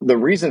The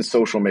reason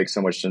social makes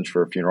so much sense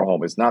for a funeral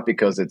home is not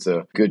because it's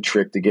a good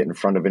trick to get in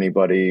front of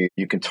anybody.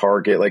 You can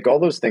target, like all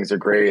those things are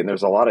great. And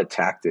there's a lot of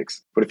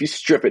tactics. But if you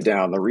strip it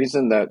down, the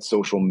reason that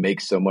social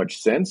makes so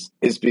much sense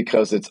is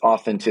because it's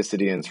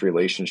authenticity and it's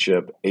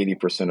relationship.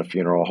 80% of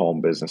funeral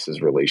home business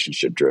is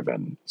relationship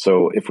driven.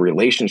 So if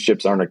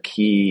relationships aren't a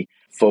key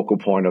focal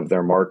point of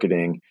their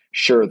marketing,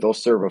 sure, they'll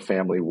serve a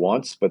family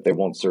once, but they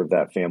won't serve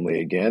that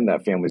family again.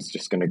 That family's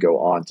just going to go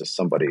on to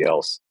somebody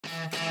else.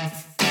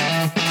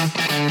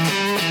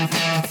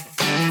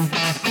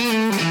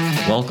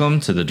 Welcome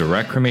to the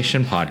Direct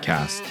Cremation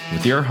Podcast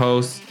with your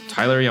hosts,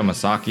 Tyler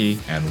Yamasaki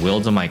and Will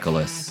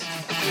DeMichaelis.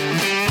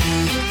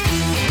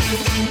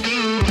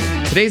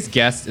 Today's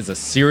guest is a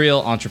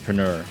serial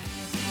entrepreneur.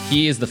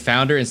 He is the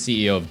founder and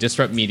CEO of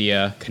Disrupt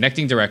Media,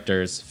 Connecting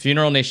Directors,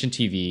 Funeral Nation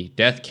TV,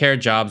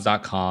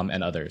 DeathCareJobs.com,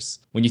 and others.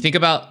 When you think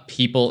about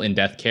people in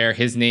death care,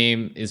 his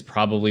name is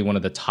probably one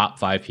of the top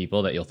 5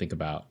 people that you'll think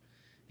about.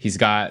 He's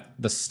got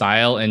the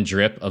style and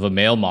drip of a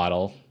male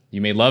model.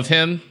 You may love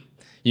him,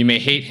 you may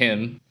hate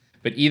him,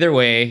 but either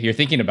way, you're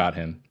thinking about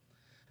him.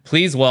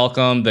 Please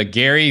welcome the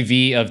Gary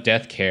V of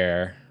death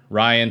care,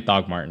 Ryan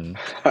Thogmartin.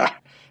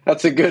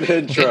 That's a good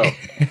intro.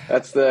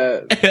 That's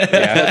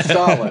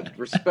solid.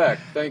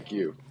 Respect. Thank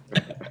you.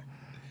 All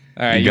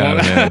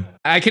right,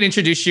 I can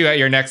introduce you at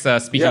your next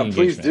speaking engagement.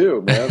 Yeah, please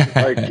do, man.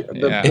 Like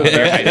the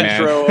best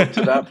intro up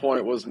to that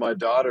point was my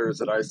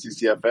daughters at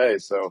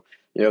ICCFA. So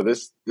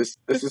this is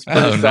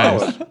pretty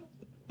solid.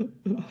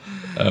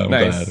 Oh,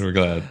 nice. We're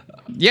glad.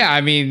 Yeah,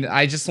 I mean,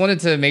 I just wanted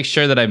to make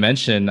sure that I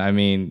mentioned. I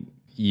mean,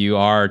 you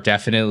are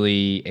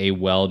definitely a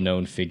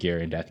well-known figure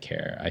in death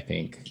care. I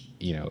think.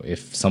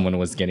 If someone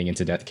was getting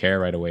into death care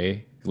right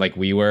away, like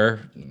we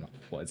were,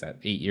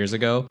 8 years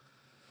ago,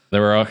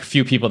 there were a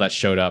few people that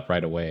showed up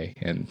right away,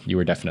 and you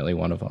were definitely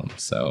one of them.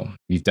 So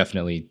you've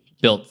definitely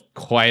built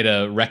quite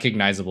a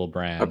recognizable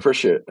brand. I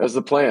appreciate it. That's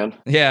the plan.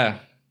 Yeah.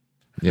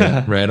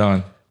 Yeah, right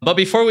on. But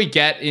before we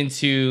get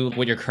into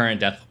what your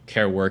current death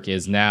care work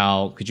is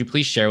now, could you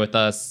please share with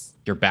us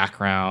your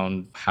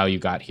background, how you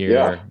got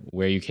here,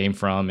 where you came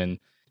from, and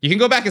you can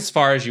go back as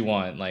far as you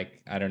want.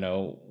 Like, I don't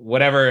know,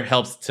 whatever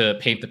helps to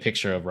paint the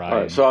picture of Ryan. All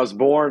right, so I was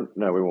born.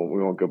 No, we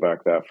won't go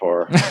back that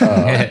far.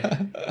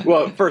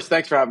 Well, first,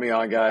 thanks for having me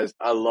on, guys.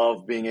 I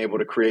love being able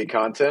to create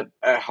content.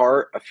 At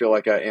heart, I feel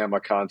like I am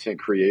a content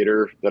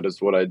creator. That is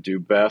what I do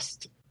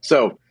best.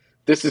 So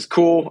this is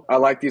cool. I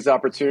like these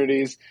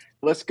opportunities.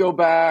 Let's go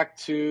back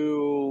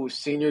to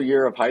senior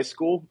year of high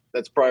school.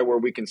 That's probably where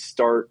we can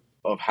start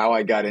of how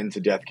I got into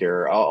death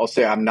care. I'll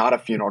say I'm not a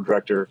funeral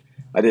director.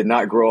 I did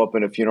not grow up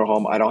in a funeral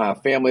home. I don't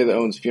have family that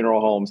owns funeral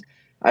homes.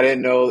 I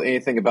didn't know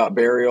anything about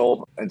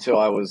burial until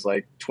I was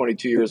like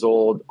 22 years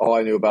old. All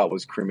I knew about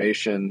was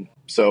cremation.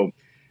 So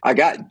I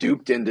got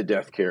duped into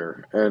death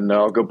care. And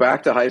I'll go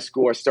back to high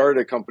school. I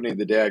started a company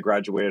the day I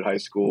graduated high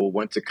school,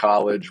 went to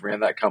college, ran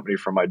that company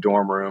from my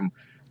dorm room,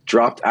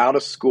 dropped out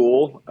of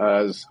school,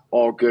 as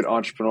all good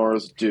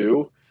entrepreneurs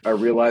do. I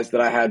realized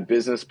that I had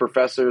business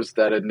professors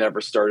that had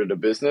never started a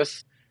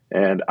business.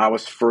 And I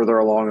was further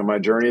along in my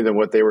journey than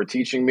what they were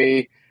teaching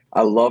me.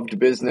 I loved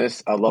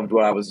business. I loved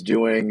what I was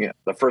doing.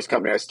 The first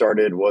company I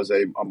started was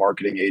a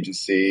marketing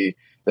agency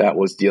that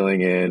was dealing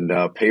in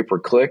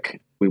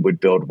pay-per-click. We would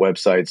build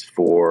websites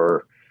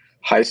for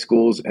high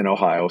schools in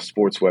Ohio,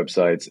 sports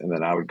websites, and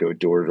then I would go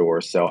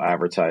door-to-door, sell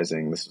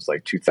advertising. This was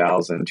like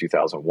 2000,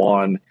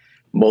 2001.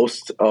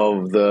 Most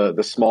of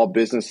the small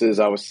businesses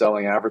I was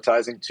selling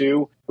advertising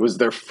to, it was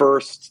their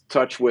first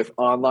touch with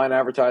online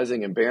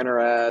advertising and banner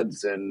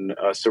ads. And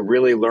so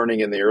really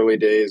learning in the early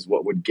days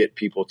what would get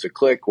people to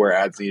click, where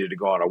ads needed to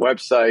go on a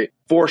website,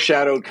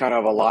 foreshadowed kind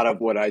of a lot of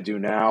what I do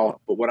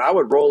now. But when I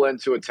would roll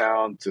into a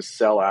town to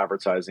sell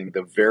advertising,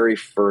 the very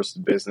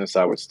first business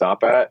I would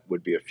stop at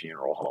would be a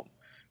funeral home.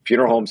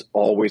 Funeral homes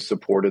always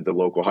supported the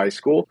local high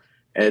school.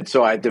 And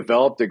so I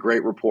developed a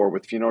great rapport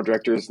with funeral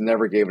directors,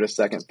 never gave it a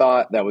second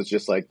thought. That was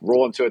just like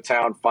roll into a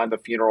town, find the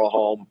funeral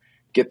home,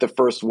 get the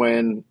first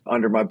win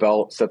under my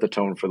belt, set the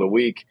tone for the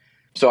week.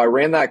 So I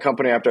ran that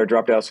company after I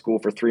dropped out of school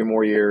for 3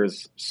 more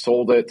years,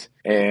 sold it,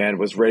 and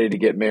was ready to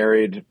get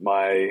married.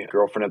 My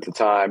girlfriend at the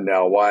time,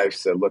 now wife,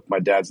 said, look, my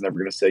dad's never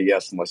going to say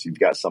yes unless you've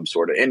got some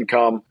sort of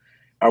income.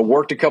 I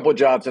worked a couple of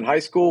jobs in high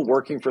school.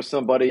 Working for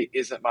somebody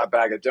isn't my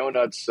bag of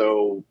donuts,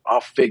 so I'll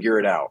figure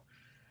it out.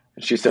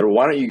 And she said, well,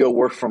 why don't you go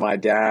work for my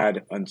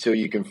dad until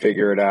you can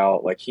figure it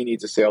out? Like, he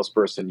needs a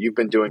salesperson. You've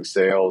been doing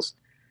sales.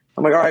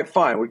 I'm like, all right,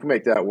 fine. We can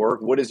make that work.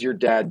 What does your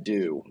dad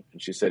do?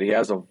 And she said, he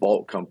has a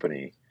vault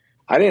company.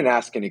 I didn't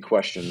ask any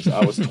questions.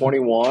 I was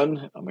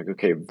 21. I'm like,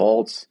 okay,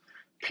 vaults,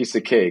 piece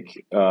of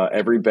cake.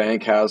 Every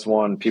bank has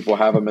one. People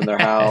have them in their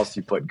house.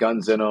 You put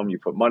guns in them. You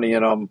put money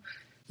in them.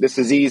 This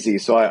is easy.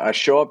 So I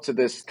show up to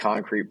this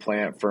concrete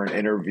plant for an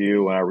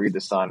interview, and I read the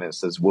sign, and it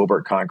says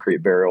Wilbert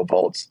Concrete Burial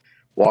Vaults.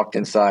 Walked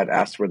inside,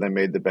 asked where they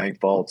made the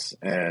bank vaults,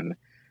 and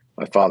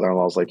my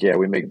father-in-law was like, yeah,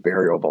 we make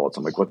burial vaults.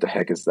 I'm like, what the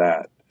heck is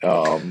that?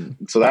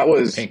 So that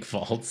was Pink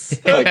faults.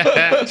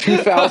 like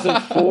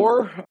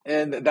 2004.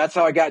 And that's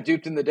how I got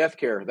duped in the death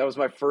care. That was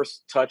my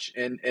first touch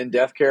in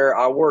death care.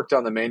 I worked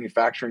on the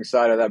manufacturing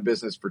side of that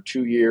business for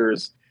 2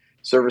 years,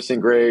 servicing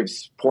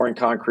graves, pouring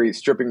concrete,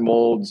 stripping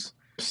molds,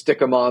 stick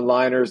them on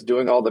liners,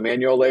 doing all the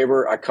manual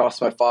labor. I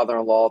cost my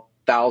father-in-law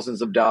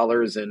thousands of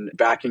dollars in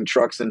backing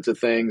trucks into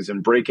things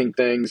and breaking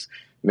things.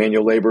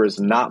 Manual labor is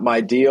not my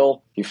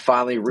deal. He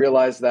finally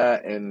realized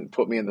that and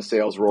put me in the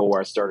sales role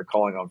where I started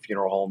calling on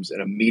funeral homes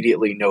and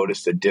immediately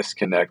noticed a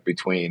disconnect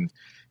between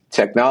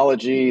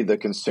technology, the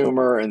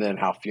consumer, and then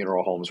how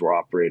funeral homes were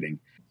operating.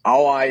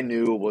 All I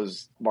knew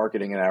was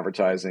marketing and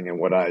advertising and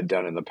what I had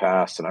done in the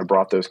past. And I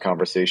brought those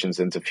conversations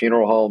into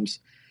funeral homes,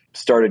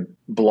 started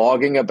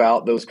blogging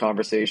about those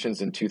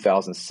conversations in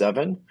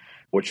 2007,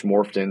 which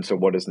morphed into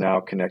what is now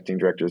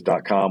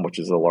connectingdirectors.com, which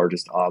is the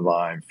largest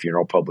online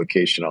funeral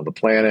publication on the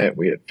planet.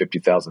 We had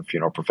 50,000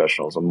 funeral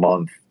professionals a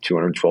month,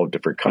 212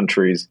 different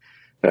countries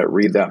that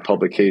read that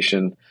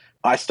publication.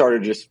 I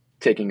started just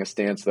taking a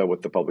stance, though,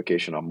 with the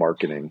publication on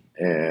marketing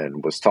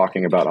and was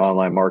talking about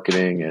online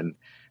marketing and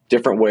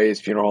different ways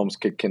funeral homes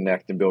could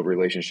connect and build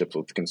relationships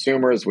with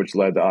consumers, which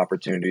led to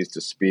opportunities to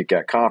speak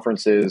at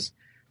conferences,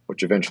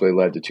 which eventually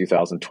led to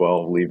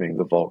 2012 leaving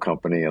the Vault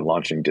company and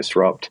launching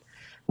Disrupt.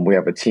 We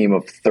have a team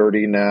of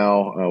 30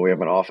 now. We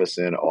have an office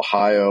in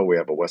Ohio. We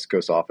have a West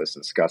Coast office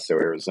in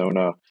Scottsdale,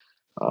 Arizona.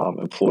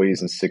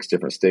 Employees in 6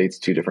 different states,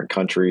 2 different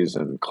countries,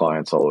 and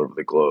clients all over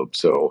the globe.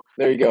 So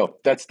there you go.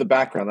 That's the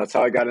background. That's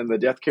how I got into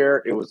death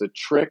care. It was a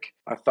trick.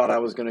 I thought I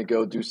was going to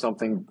go do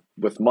something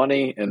with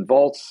money and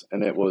vaults,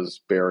 and it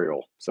was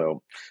burial.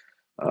 So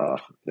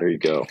there you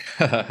go.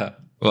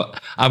 Well,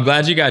 I'm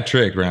glad you got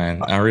tricked,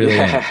 Ryan. I really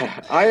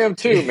am. I am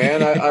too,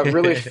 man. I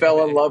really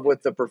fell in love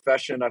with the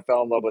profession. I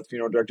fell in love with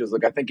funeral directors.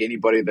 Look, I think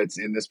anybody that's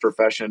in this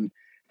profession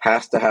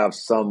has to have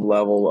some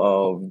level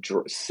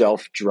of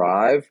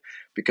self-drive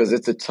because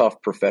it's a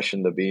tough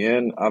profession to be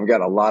in. I've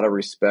got a lot of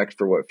respect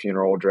for what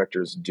funeral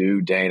directors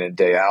do day in and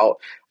day out.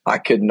 I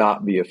could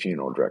not be a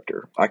funeral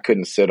director. I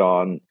couldn't sit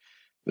on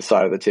the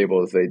side of the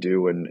table as they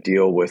do and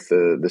deal with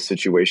the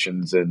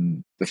situations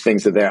and the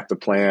things that they have to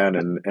plan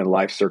and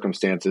life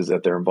circumstances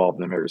that they're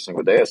involved in every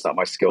single day. It's not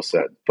my skill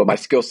set, but my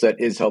skill set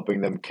is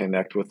helping them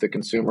connect with the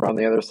consumer on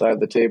the other side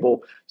of the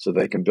table so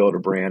they can build a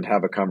brand,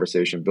 have a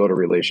conversation, build a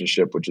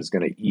relationship, which is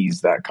going to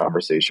ease that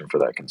conversation for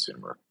that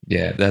consumer.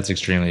 Yeah, that's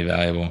extremely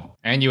valuable.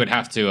 And you would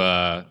have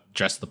to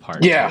dress the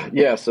part. Yeah. Too.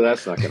 Yeah. So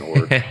that's not going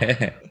to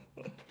work.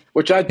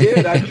 Which I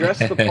did. I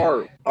dressed the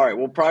part. All right,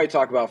 we'll probably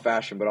talk about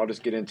fashion, but I'll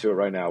just get into it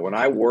right now. When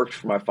I worked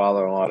for my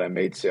father-in-law and I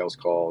made sales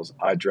calls,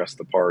 I dressed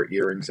the part,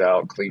 earrings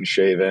out, clean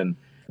shaven,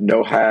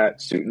 no hat,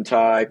 suit and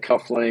tie,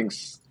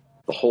 cufflinks,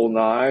 the whole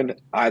nine.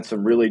 I had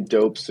some really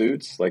dope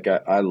suits. Like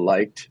I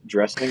liked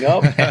dressing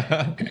up,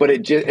 but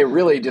it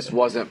really just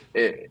wasn't.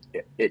 It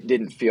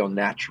didn't feel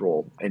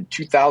natural. In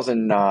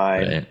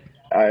 2009. Right.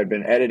 I had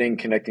been editing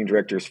Connecting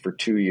Directors for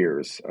 2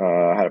 years.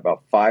 I had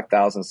about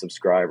 5,000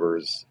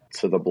 subscribers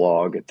to the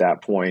blog at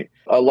that point.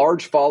 A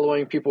large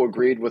following. People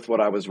agreed with what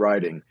I was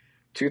writing.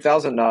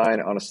 2009,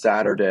 on a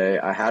Saturday,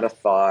 I had a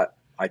thought.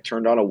 I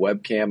turned on a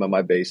webcam in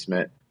my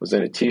basement, was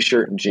in a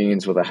t-shirt and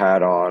jeans with a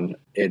hat on,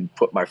 and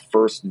put my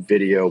first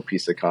video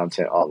piece of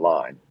content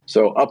online.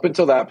 So up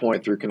until that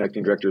point, through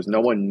Connecting Directors, no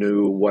one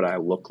knew what I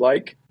looked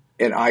like.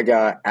 And I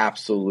got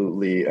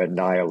absolutely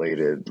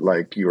annihilated.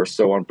 Like, you are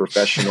so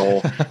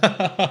unprofessional.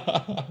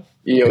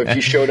 If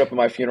you showed up at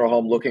my funeral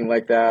home looking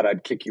like that,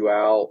 I'd kick you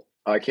out.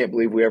 I can't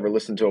believe we ever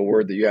listened to a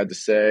word that you had to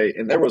say.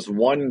 And there was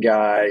one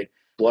guy,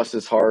 bless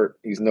his heart,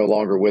 he's no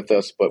longer with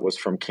us, but was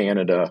from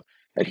Canada.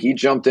 And he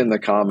jumped in the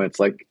comments,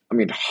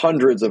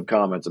 hundreds of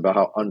comments about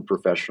how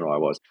unprofessional I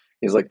was.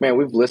 He's like, man,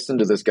 we've listened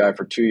to this guy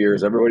for 2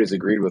 years. Everybody's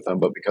agreed with him,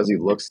 but because he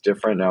looks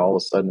different now, all of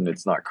a sudden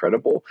it's not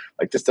credible.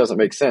 Like, this doesn't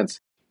make sense.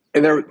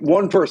 And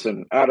one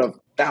person out of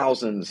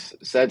thousands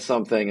said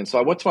something. And so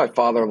I went to my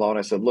father-in-law and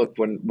I said, look,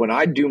 when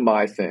I do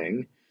my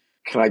thing,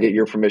 can I get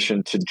your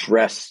permission to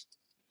dress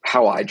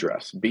how I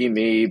dress? Be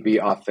me,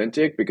 be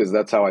authentic, because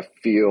that's how I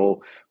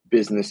feel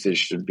businesses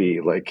should be.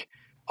 Like,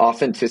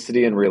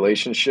 authenticity and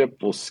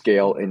relationship will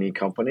scale any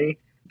company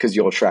because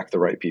you'll attract the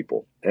right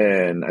people.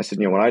 And I said,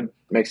 when I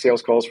make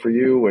sales calls for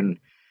you and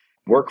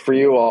work for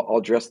you, I'll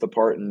dress the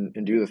part and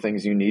do the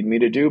things you need me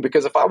to do.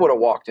 Because if I would have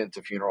walked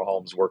into funeral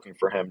homes working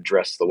for him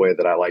dressed the way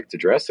that I like to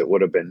dress, it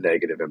would have been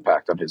negative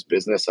impact on his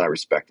business. I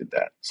respected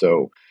that.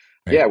 So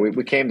right. Yeah,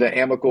 we came to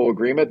amicable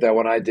agreement that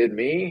when I did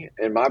me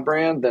and my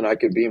brand, then I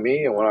could be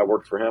me. And when I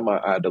worked for him,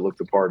 I had to look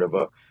the part of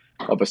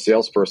a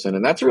salesperson.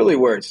 And that's really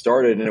where it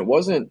started. And it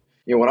wasn't,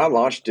 when I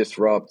launched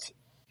Disrupt,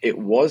 it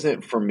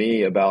wasn't for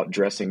me about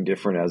dressing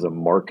different as a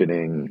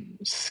marketing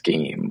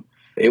scheme.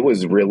 It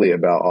was really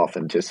about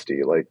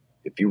authenticity. Like,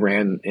 if you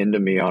ran into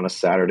me on a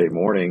Saturday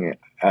morning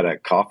at a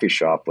coffee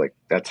shop, like,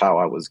 that's how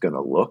I was going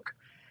to look.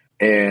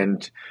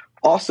 And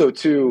also,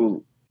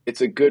 too, it's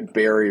a good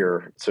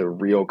barrier to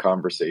real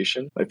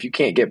conversation. If you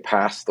can't get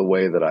past the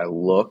way that I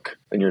look,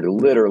 then you're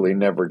literally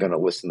never going to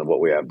listen to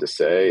what we have to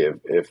say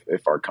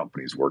if our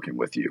company's working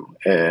with you.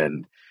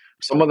 And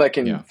Someone that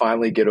can Yeah.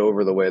 finally get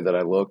over the way that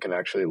I look and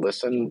actually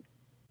listen,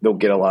 they'll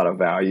get a lot of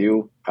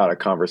value out of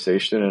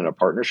conversation and a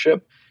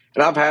partnership.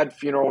 And I've had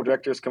funeral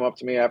directors come up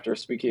to me after a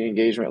speaking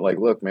engagement like,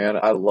 look, man,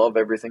 I love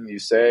everything you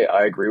say.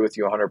 I agree with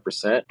you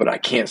 100%, but I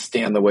can't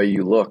stand the way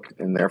you look,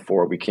 and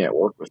therefore we can't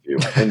work with you.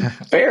 And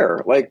fair,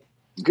 like,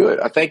 good.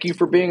 I thank you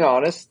for being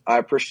honest. I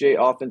appreciate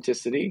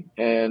authenticity,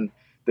 and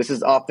this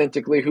is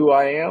authentically who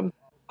I am.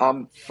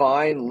 I'm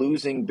fine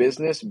losing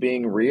business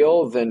being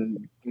real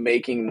than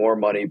making more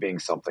money being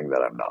something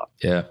that I'm not.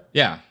 Yeah.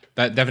 Yeah,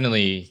 that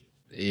definitely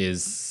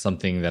is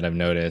something that I've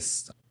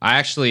noticed. I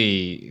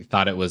actually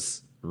thought it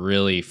was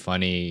really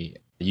funny.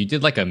 You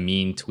did like a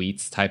mean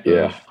tweets type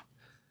of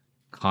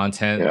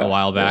content a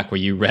while back where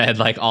you read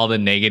like all the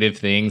negative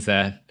things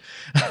that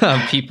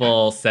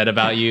people said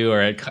about you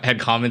or had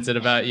commented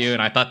about you.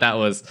 And I thought that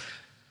was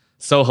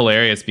so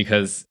hilarious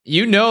because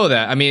you know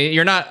that, I mean,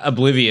 you're not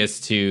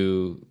oblivious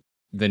to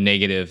the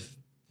negative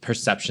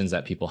perceptions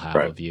that people have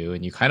of you,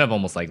 and you kind of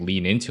almost like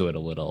lean into it a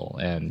little.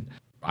 And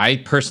I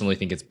personally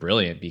think it's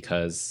brilliant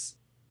because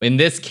in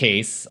this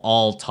case,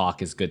 all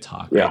talk is good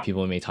talk, right?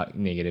 People may talk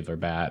negative or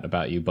bad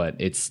about you, but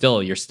it's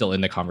still, you're still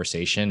in the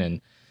conversation.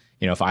 And,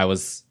 you know, if I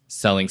was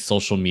selling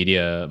social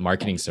media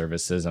marketing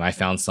services and I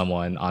found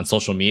someone on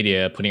social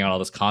media putting out all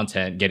this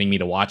content, getting me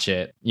to watch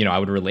it, you know, I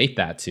would relate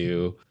that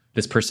to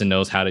this person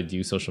knows how to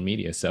do social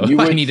media. So if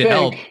I needed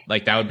help,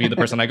 like that would be the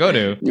person I go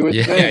to. You would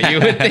think. Yeah, you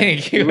would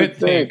think. You would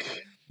think.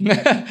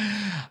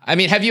 I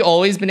mean, have you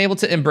always been able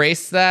to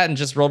embrace that and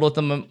just rolled with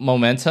the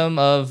momentum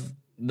of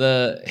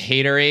the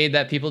haterade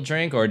that people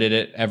drink, or did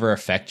it ever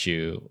affect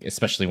you,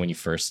 especially when you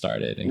first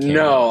started?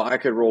 No, I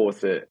could roll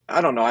with it.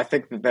 I don't know. I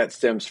think that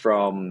stems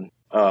from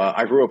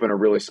I grew up in a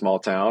really small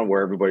town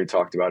where everybody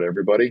talked about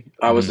everybody.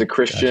 I was a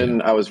Christian.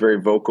 Gotcha. I was very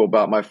vocal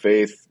about my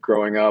faith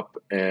growing up,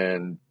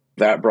 and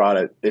that brought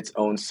its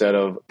own set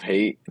of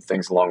hate and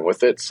things along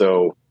with it.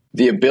 So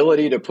the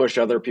ability to push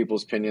other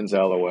people's opinions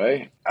out of the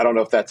way, I don't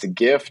know if that's a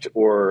gift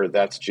or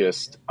that's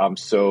just I'm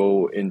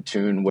so in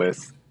tune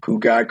with who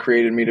God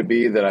created me to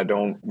be that I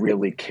don't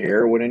really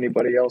care what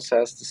anybody else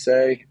has to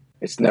say.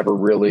 It's never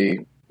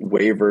really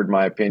wavered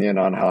my opinion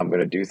on how I'm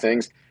going to do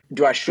things.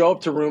 Do I show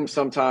up to rooms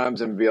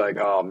sometimes and be like,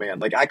 oh man,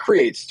 like I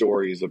create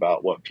stories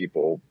about what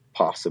people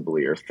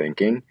possibly are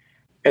thinking.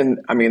 And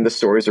I mean, the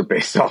stories are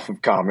based off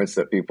of comments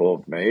that people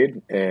have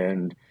made.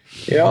 And,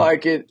 you know,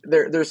 like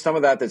there's some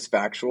of that that's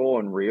factual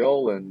and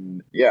real.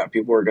 And yeah,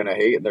 people are going to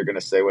hate and they're going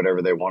to say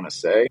whatever they want to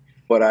say.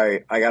 But I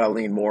got to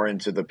lean more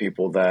into the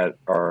people that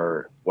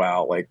are,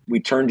 wow, like we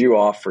turned you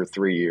off for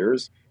 3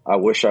 years. I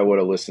wish I would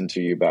have listened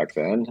to you back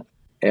then.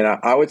 And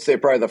I would say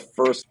probably the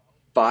first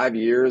 5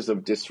 years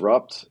of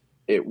Disrupt,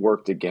 it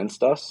worked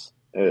against us.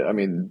 I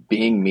mean,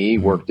 being me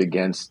worked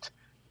against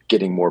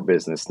getting more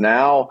business.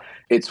 Now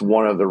it's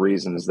one of the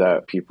reasons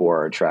that people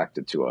are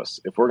attracted to us.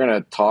 If we're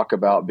going to talk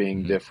about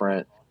being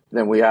different,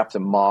 then we have to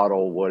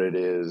model what it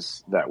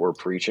is that we're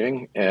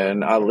preaching.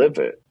 And I live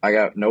it. I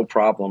got no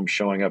problem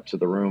showing up to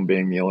the room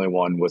being the only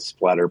one with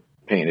splatter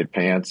painted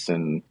pants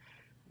and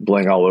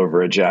bling all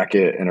over a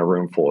jacket in a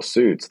room full of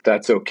suits.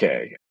 That's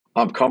okay.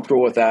 I'm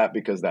comfortable with that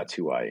because that's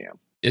who I am.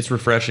 It's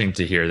refreshing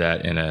to hear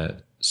that in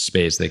a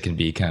space that can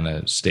be kind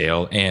of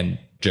stale and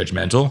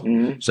judgmental.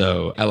 Mm-hmm.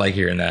 So I like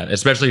hearing that,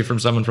 especially from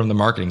someone from the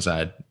marketing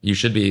side. You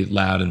should be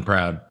loud and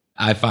proud.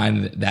 I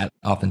find that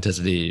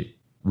authenticity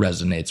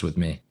resonates with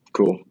me.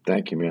 Cool.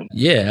 Thank you, man.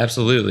 Yeah,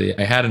 absolutely.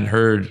 I hadn't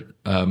heard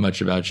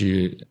much about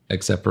you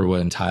except for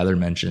when Tyler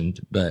mentioned,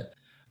 but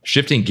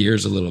shifting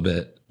gears a little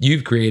bit,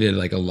 you've created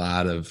like a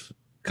lot of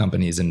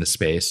companies in the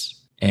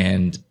space,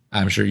 and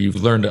I'm sure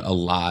you've learned a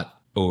lot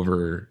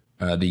over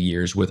the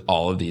years with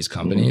all of these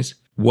companies. Mm-hmm.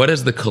 What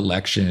has the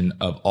collection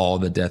of all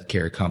the death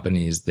care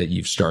companies that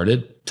you've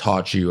started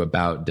taught you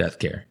about death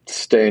care?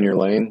 Stay in your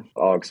lane.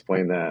 I'll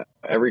explain that.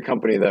 Every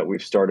company that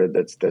we've started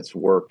that's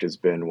worked has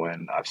been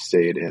when I've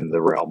stayed in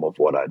the realm of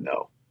what I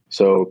know.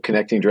 So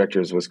Connecting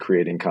Directors was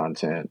creating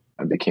content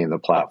and became the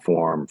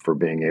platform for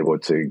being able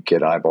to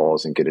get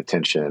eyeballs and get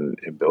attention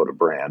and build a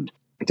brand.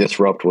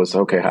 Disrupt was,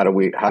 okay, how do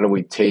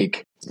we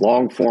take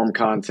long form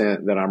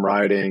content that I'm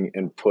writing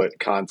and put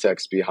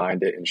context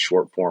behind it in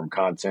short form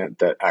content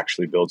that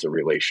actually builds a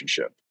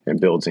relationship and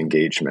builds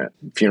engagement.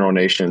 Funeral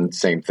Nation,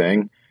 same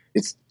thing.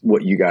 It's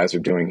what you guys are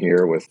doing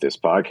here with this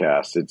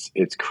podcast.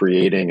 It's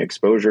creating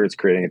exposure. It's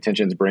creating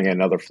attention. It's bringing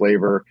another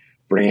flavor,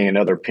 bringing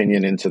another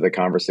opinion into the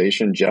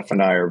conversation. Jeff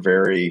and I are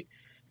very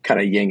kind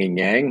of yin and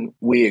yang.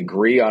 We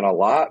agree on a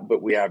lot,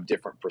 but we have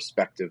different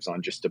perspectives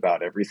on just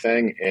about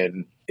everything.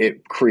 And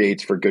it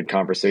creates for good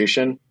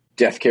conversation.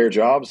 Death care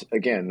jobs,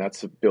 again,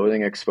 that's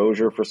building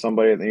exposure for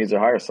somebody that needs to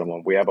hire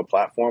someone. We have a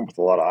platform with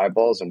a lot of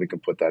eyeballs and we can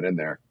put that in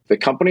there. The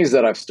companies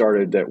that I've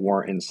started that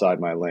weren't inside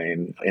my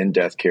lane in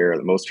death care,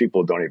 most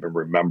people don't even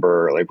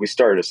remember. Like we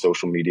started a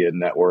social media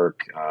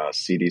network,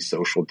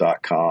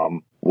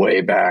 cdsocial.com,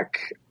 way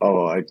back,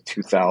 like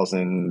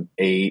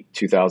 2008,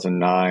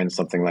 2009,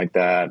 something like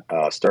that.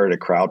 Started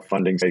a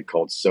crowdfunding site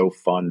called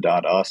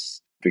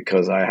SoFun.us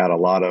because I had a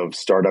lot of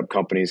startup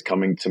companies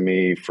coming to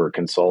me for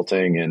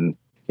consulting, and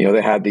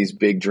they had these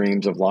big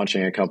dreams of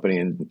launching a company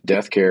in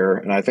death care.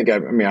 And I think, I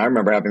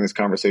remember having this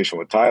conversation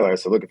with Tyler. I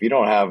said, look, if you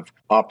don't have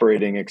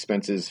operating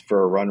expenses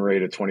for a run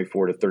rate of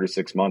 24 to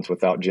 36 months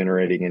without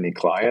generating any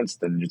clients,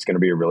 then it's going to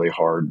be a really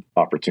hard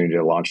opportunity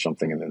to launch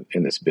something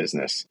in this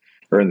business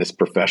or in this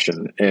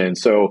profession. And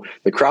so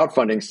the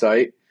crowdfunding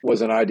site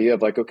was an idea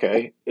of like,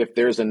 okay, if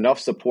there's enough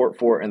support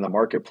for it in the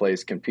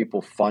marketplace, can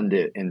people fund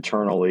it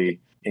internally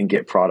and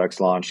get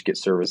products launched, get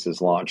services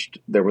launched?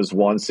 There was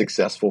one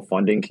successful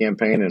funding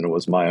campaign, and it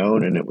was my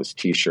own, and it was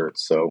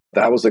t-shirts. So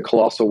that was a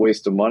colossal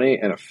waste of money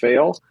and a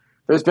fail.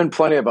 There's been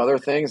plenty of other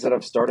things that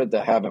I've started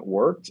that haven't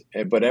worked.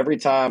 But every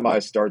time I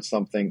start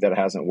something that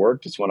hasn't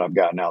worked, it's when I've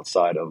gotten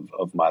outside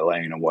of my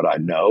lane and what I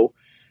know.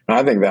 And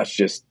I think that's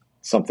just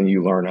something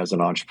you learn as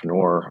an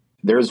entrepreneur.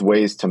 There's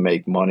ways to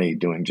make money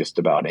doing just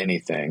about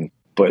anything,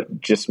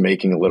 but just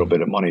making a little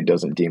bit of money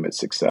doesn't deem it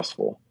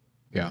successful.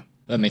 Yeah,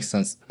 that makes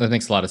sense. That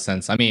makes a lot of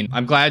sense. I mean,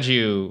 I'm glad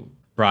you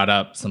brought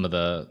up some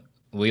of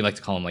we like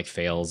to call them like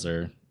fails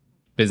or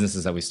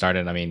businesses that we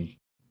started. I mean,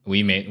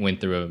 we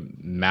went through a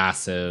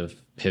massive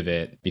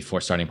pivot before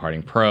starting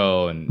Parting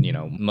Pro, and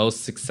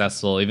most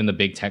successful, even the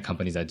big tech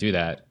companies that do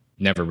that,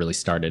 never really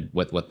started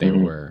with what they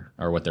were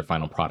or what their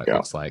final product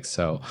looks like.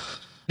 So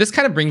this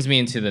kind of brings me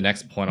into the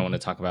next point I want to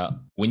talk about.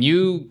 When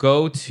you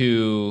go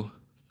to,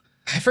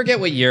 I forget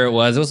what year it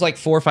was like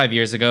 4 or 5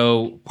 years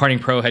ago, Parting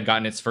Pro had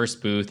gotten its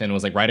first booth and it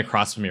was like right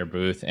across from your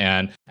booth.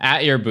 And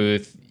at your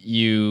booth,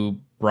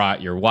 you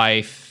brought your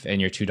wife and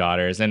your 2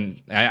 daughters.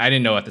 And I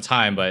didn't know at the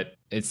time, but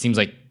it seems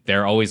like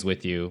they're always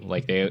with you.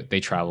 Like they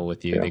travel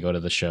with you. Yeah. They go to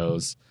the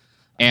shows.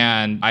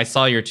 And I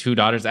saw your 2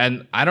 daughters,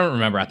 and I don't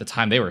remember at the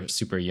time, they were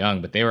super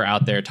young, but they were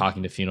out there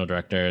talking to funeral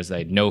directors. They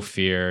had no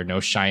fear, no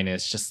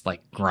shyness, just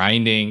like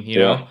grinding, you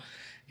know?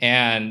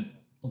 And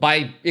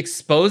by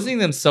exposing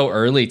them so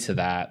early to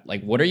that,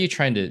 like, what are you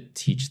trying to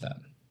teach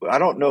them? I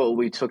don't know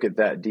we took it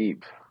that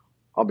deep.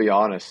 I'll be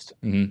honest.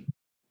 Mm-hmm.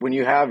 When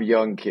you have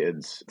young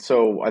kids,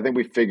 so I think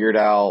we figured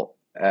out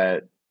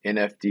at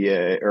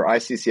NFDA or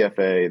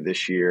ICCFA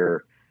this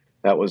year,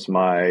 that was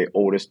my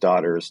oldest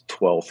daughter's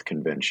 12th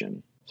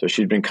convention. So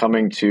she'd been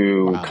coming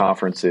to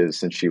conferences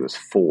since she was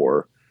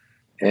 4.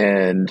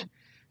 And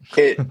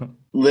it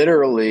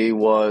literally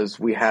was,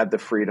 we had the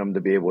freedom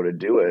to be able to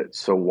do it.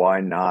 So why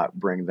not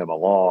bring them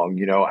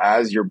along?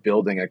 As you're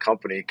building a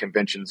company,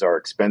 conventions are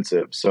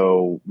expensive.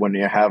 So when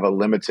you have a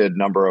limited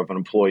number of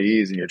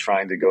employees and you're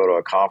trying to go to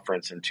a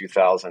conference in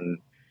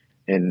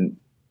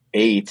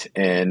 2008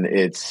 and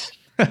it's,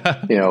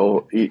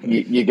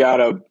 you got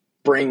to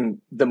bring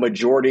the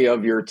majority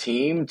of your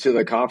team to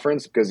the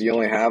conference because you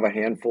only have a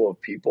handful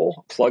of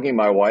people. Plugging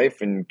my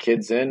wife and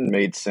kids in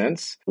made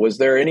sense. Was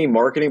there any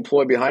marketing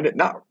ploy behind it?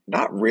 Not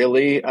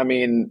really. I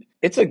mean,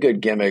 it's a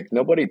good gimmick.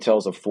 Nobody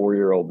tells a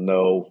 4-year-old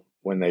no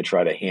when they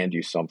try to hand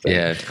you something.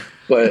 Yeah.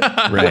 But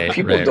what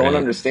people don't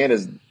understand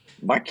is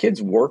my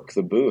kids work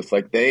the booth.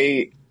 Like,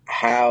 they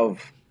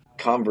have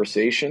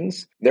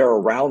conversations. They're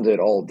around it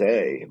all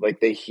day.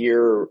 Like, they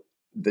hear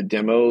the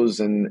demos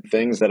and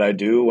things that I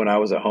do when I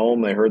was at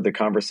home. They heard the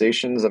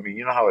conversations. I mean,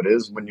 you know how it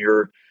is when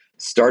you're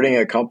starting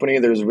a company,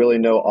 there's really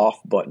no off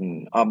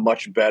button. I'm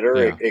much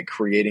better at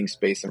creating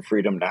space and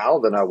freedom now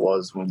than I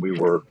was when we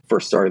were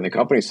first starting the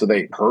company. So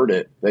they heard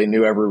it. They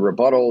knew every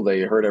rebuttal.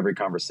 They heard every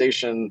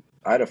conversation.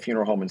 I had a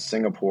funeral home in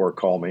Singapore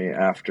call me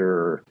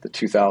after the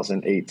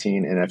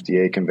 2018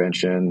 NFDA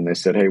convention. They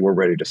said, hey, we're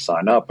ready to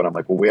sign up. And I'm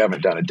like, well, we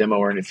haven't done a demo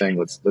or anything.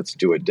 Let's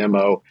do a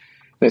demo.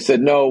 They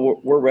said, no,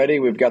 we're ready.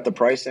 We've got the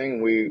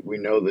pricing. We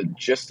know the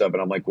gist of it.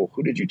 I'm like, well,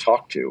 who did you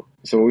talk to?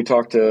 So we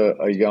talked to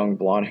a young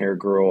blonde-haired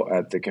girl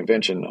at the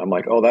convention. I'm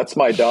like, oh, that's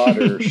my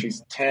daughter.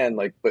 She's 10.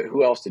 Like, but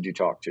who else did you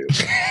talk to?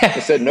 I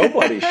said,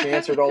 nobody. She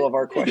answered all of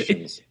our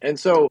questions. And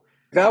so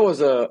that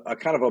was a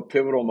kind of a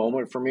pivotal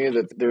moment for me,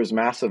 that there's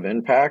massive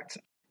impact.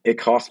 It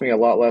cost me a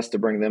lot less to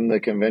bring them to the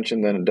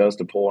convention than it does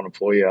to pull an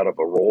employee out of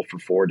a role for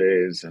 4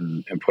 days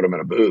and put them in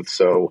a booth.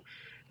 So,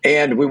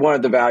 and we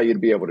wanted the value to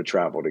be able to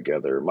travel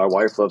together. My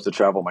wife loves to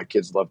travel. My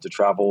kids love to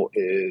travel.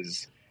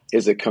 Is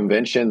a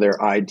convention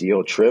their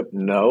ideal trip?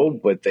 No,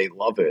 but they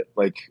love it.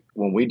 Like,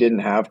 when we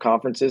didn't have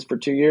conferences for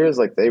 2 years,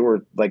 like, they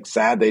were like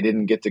sad they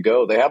didn't get to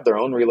go. They have their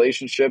own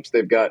relationships.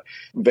 They've got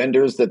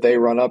vendors that they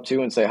run up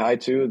to and say hi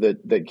to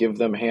that give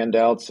them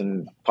handouts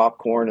and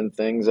popcorn and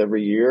things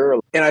every year.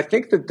 And I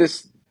think that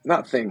this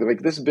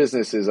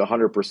business is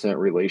 100%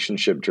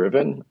 relationship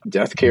driven.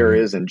 Death care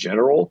is in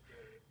general.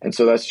 And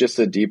so that's just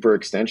a deeper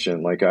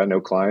extension. Like, I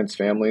know clients'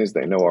 families,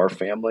 they know our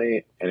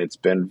family, and it's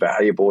been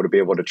valuable to be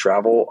able to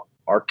travel.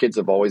 Our kids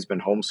have always been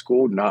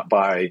homeschooled, not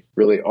by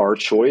really our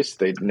choice.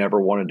 They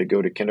never wanted to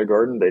go to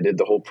kindergarten. They did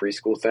the whole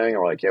preschool thing.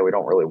 Or like, yeah, we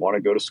don't really want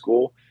to go to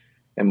school.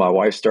 And my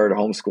wife started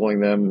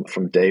homeschooling them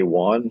from day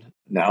one.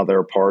 Now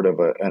they're part of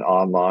an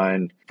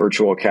online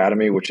virtual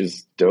academy, which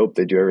is dope.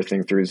 They do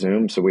everything through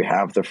Zoom. So we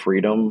have the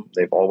freedom.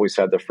 They've always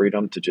had the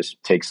freedom to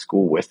just take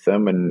school with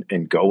them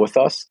and go with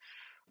us.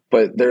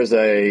 But there's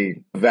a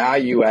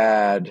value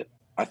add.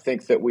 I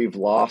think that we've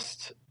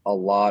lost a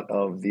lot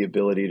of the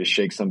ability to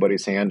shake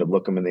somebody's hand and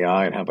look them in the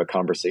eye and have a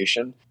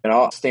conversation. And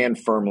I'll stand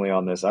firmly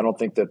on this. I don't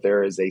think that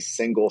there is a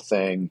single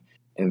thing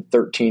in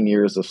 13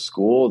 years of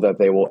school that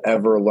they will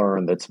ever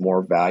learn that's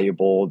more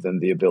valuable than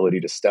the ability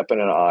to step in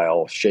an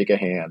aisle, shake a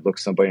hand, look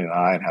somebody in the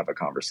eye, and have a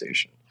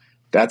conversation.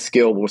 That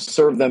skill will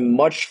serve them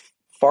much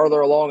farther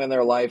along in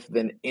their life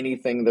than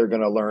anything they're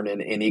going to learn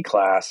in any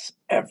class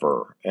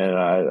ever. And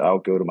I'll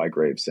go to my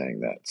grave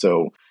saying that.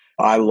 So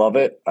I love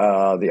it.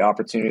 The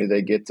opportunity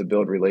they get to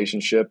build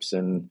relationships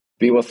and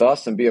be with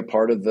us and be a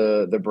part of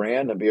the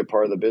brand and be a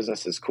part of the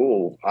business is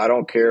cool. I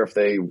don't care if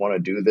they want to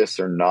do this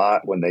or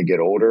not when they get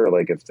older.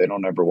 Like if they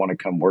don't ever want to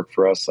come work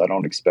for us, I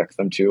don't expect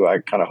them to. I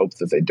kind of hope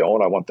that they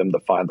don't. I want them to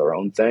find their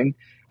own thing.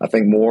 I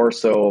think more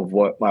so of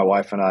what my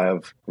wife and I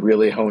have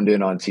really honed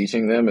in on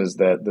teaching them is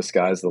that the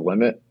sky's the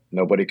limit.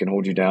 Nobody can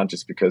hold you down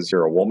just because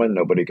you're a woman.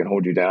 Nobody can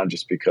hold you down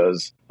just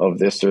because of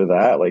this or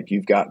that. Like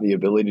you've got the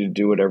ability to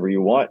do whatever you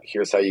want.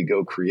 Here's how you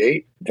go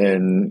create.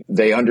 And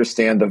they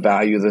understand the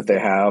value that they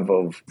have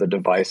of the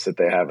device that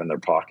they have in their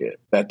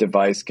pocket. That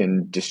device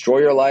can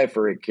destroy your life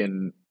or it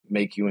can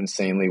make you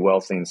insanely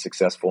wealthy and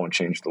successful and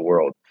change the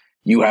world.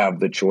 You have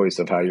the choice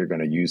of how you're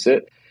going to use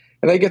it.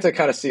 And they get to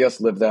kind of see us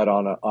live that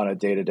on a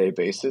day-to-day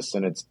basis.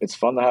 And it's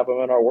fun to have them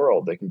in our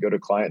world. They can go to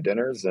client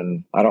dinners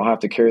and I don't have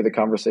to carry the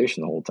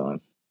conversation the whole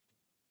time.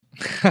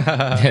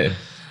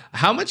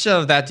 How much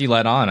of that do you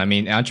let on? I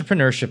mean,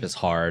 entrepreneurship is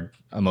hard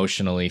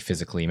emotionally,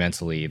 physically,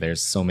 mentally.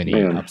 There's so many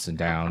ups and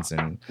downs.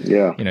 And,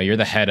 you're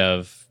the head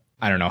of,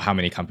 I don't know how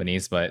many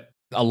companies, but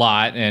a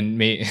lot. And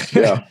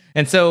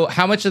and so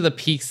how much of the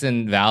peaks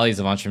and valleys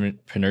of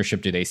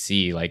entrepreneurship do they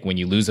see? Like when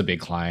you lose a big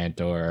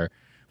client or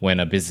when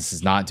a business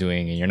is not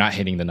doing and you're not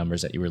hitting the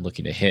numbers that you were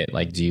looking to hit?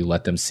 Like, do you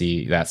let them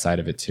see that side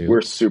of it too?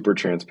 We're super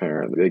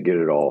transparent. They get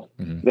it all.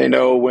 Mm-hmm. They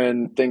know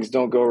when things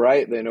don't go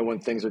right. They know when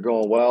things are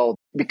going well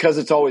because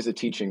it's always a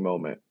teaching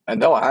moment.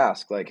 And they'll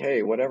ask like,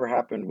 hey, whatever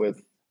happened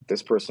with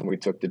this person we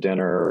took to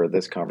dinner or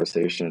this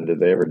conversation? Did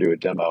they ever do a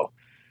demo?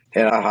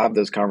 And I have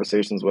those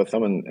conversations with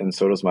them. And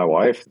so does my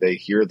wife. They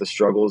hear the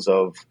struggles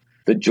of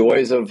the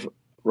joys of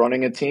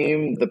running a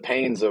team, the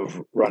pains of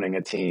running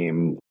a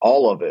team,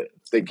 all of it.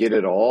 They get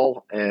it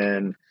all.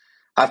 And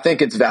I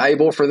think it's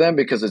valuable for them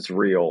because it's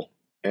real.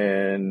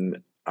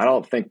 And I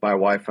don't think my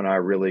wife and I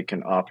really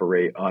can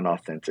operate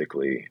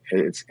unauthentically.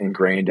 It's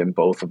ingrained in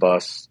both of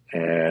us.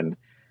 And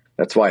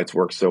that's why it's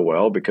worked so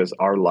well because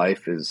our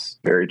life is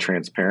very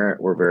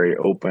transparent. We're very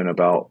open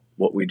about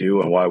what we do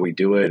and why we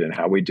do it and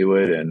how we do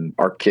it. And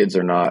our kids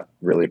are not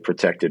really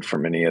protected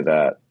from any of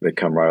that. They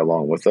come right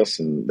along with us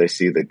and they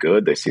see the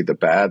good, they see the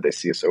bad, they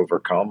see us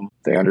overcome.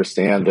 They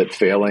understand that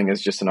failing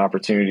is just an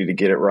opportunity to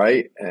get it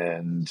right.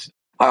 And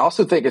I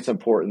also think it's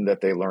important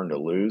that they learn to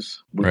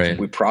lose.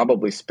 We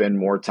probably spend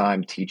more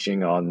time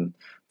teaching on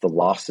the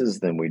losses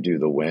than we do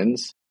the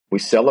wins. We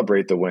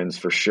celebrate the wins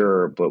for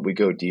sure, but we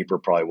go deeper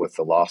probably with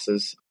the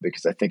losses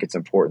because I think it's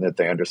important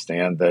that they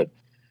understand that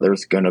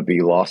there's going to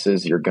be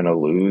losses. You're going to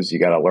lose. You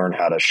got to learn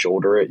how to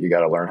shoulder it. You got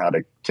to learn how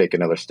to take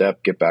another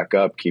step, get back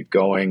up, keep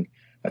going.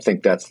 I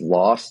think that's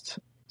lost.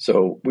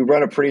 So we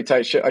run a pretty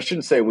tight ship. I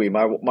shouldn't say we.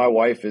 My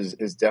wife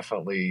is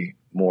definitely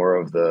more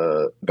of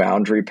the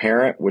boundary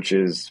parent, which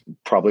is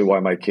probably why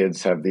my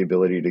kids have the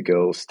ability to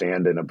go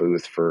stand in a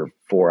booth for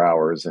 4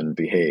 hours and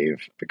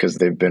behave because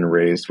they've been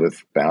raised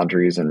with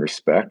boundaries and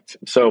respect.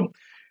 So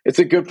it's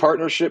a good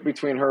partnership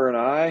between her and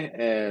I.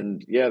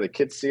 And yeah, the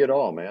kids see it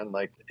all, man.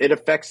 Like it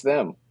affects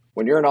them.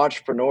 When you're an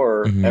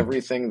entrepreneur,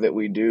 everything that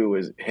we do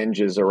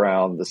hinges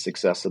around the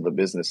success of the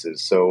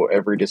businesses. So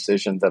every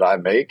decision that I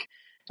make,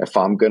 if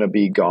I'm going to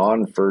be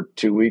gone for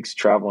 2 weeks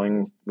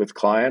traveling with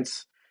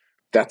clients,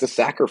 that's a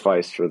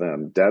sacrifice for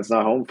them. Dad's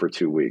not home for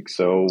 2 weeks.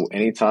 So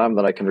anytime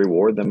that I can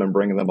reward them and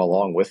bring them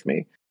along with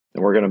me,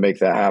 then we're going to make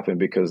that happen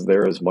because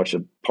they're as much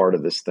a part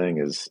of this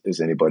thing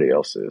as anybody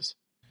else is.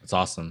 That's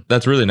awesome.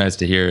 That's really nice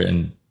to hear.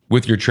 And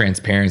with your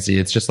transparency,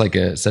 it's just like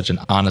such an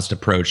honest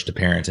approach to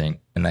parenting.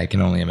 And I can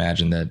only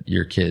imagine that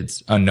your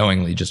kids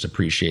unknowingly just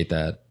appreciate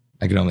that.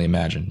 I can only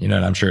imagine, and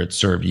I'm sure it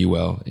served you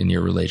well in your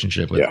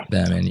relationship with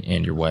them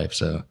and your wife.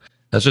 So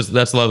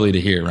that's lovely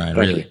to hear, Ryan.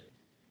 Thank really. you.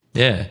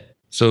 Yeah.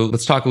 So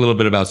let's talk a little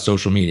bit about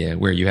social media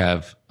where you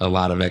have a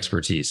lot of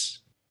expertise.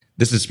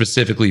 This is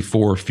specifically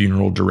for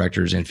funeral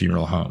directors and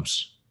funeral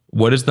homes.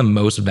 What is the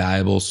most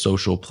valuable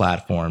social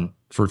platform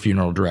for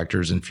funeral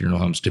directors and funeral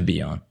homes to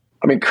be on?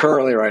 I mean,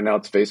 currently right now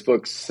it's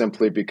Facebook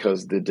simply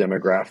because the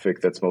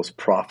demographic that's most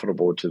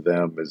profitable to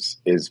them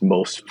is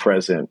most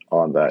present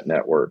on that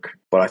network.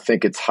 But I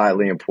think it's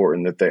highly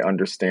important that they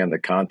understand the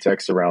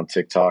context around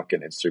TikTok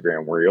and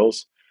Instagram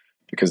Reels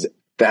because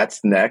that's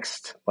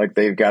next. Like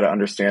they've got to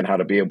understand how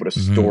to be able to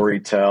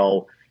story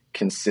tell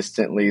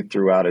consistently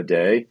throughout a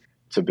day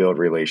to build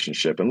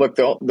relationship. And look,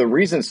 the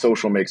reason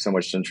social makes so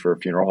much sense for a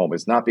funeral home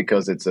is not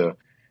because it's a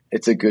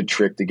good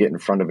trick to get in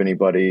front of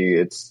anybody.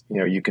 It's,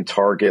 you can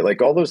target,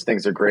 like all those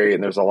things are great.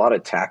 And there's a lot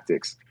of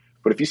tactics,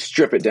 But if you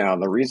strip it down,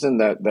 the reason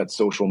that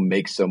social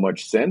makes so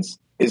much sense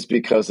is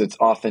because it's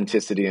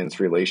authenticity and it's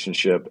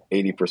relationship.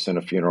 80%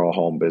 of funeral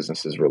home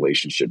business is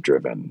relationship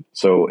driven.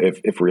 So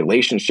if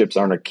relationships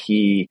aren't a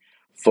key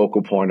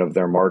focal point of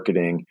their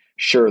marketing,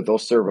 sure, they'll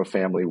serve a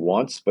family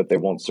once, but they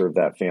won't serve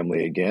that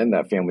family again.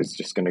 That family's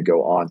just going to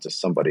go on to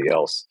somebody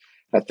else.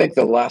 I think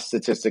the last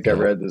statistic I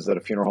read is that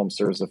a funeral home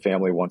serves a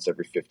family once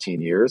every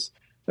 15 years.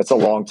 That's a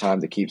long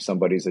time to keep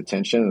somebody's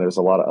attention. And there's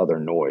a lot of other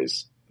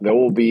noise. There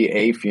will be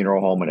a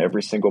funeral home in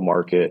every single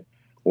market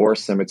or a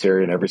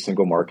cemetery in every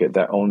single market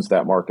that owns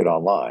that market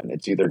online.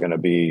 It's either going to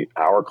be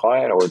our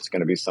client or it's going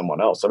to be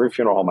someone else. Every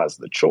funeral home has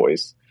the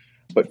choice.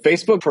 But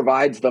Facebook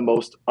provides the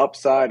most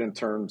upside in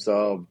terms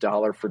of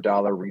dollar for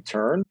dollar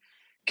return.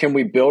 Can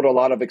we build a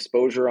lot of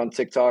exposure on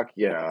TikTok?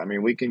 Yeah. I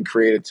mean, we can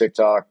create a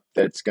TikTok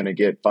that's going to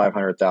get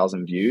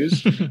 500,000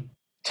 views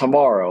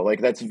tomorrow. Like,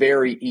 that's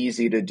very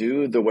easy to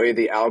do. The way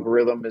the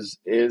algorithm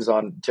is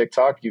on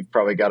TikTok, you've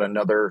probably got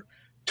another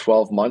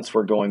 12 months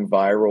where going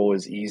viral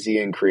is easy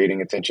and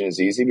creating attention is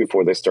easy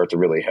before they start to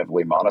really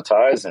heavily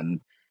monetize and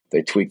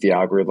they tweak the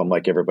algorithm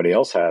like everybody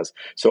else has.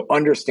 So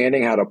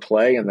understanding how to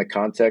play in the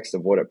context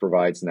of what it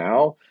provides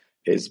now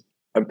is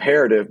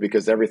imperative,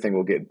 because everything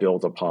will get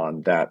built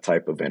upon that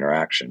type of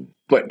interaction.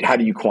 But how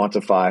do you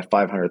quantify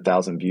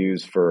 500,000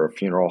 views for a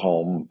funeral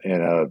home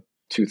in a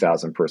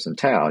 2,000 person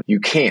town?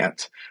 You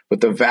can't.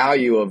 But the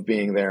value of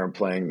being there and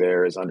playing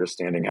there is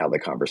understanding how the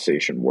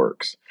conversation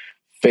works.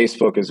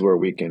 Facebook is where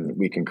we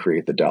can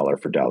create the dollar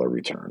for dollar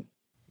return.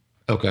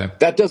 Okay.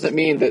 That doesn't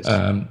mean that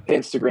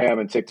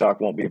Instagram and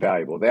TikTok won't be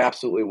valuable. They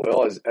absolutely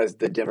will as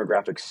the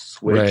demographics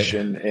switch.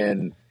 Right.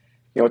 And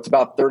it's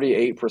about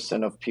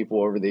 38% of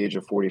people over the age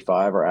of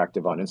 45 are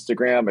active on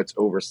Instagram. It's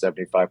over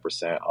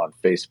 75% on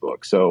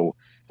Facebook. So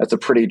that's a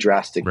pretty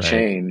drastic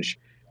change.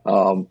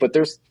 But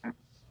there's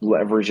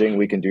leveraging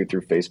we can do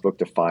through Facebook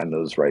to find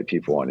those right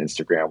people on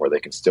Instagram where they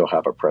can still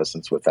have a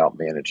presence without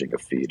managing a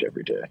feed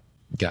every day.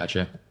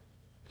 Gotcha.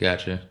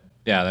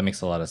 Yeah, that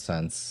makes a lot of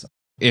sense.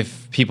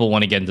 If people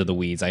want to get into the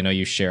weeds, I know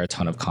you share a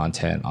ton of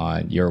content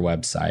on your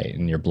website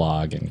and your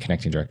blog and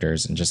connecting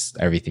directors and just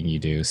everything you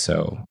do.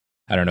 So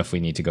I don't know if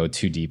we need to go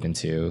too deep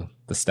into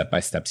the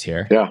step-by-steps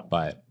here. Yeah.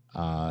 But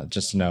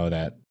just know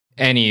that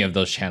any of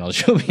those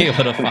channels you'll be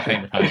able to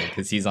find Ryan,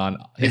 because he's on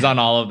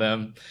all of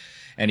them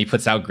and he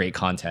puts out great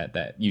content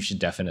that you should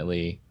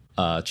definitely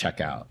check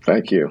out.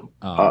 Thank you.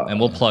 And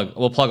we'll plug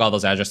all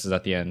those addresses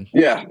at the end.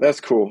 Yeah, that's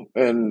cool.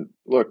 And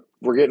look,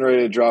 we're getting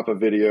ready to drop a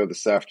video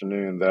this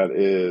afternoon that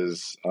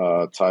is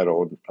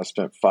titled, I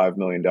spent $5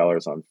 million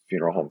on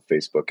funeral home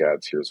Facebook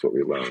ads. Here's what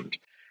we learned.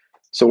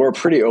 So we're a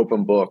pretty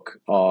open book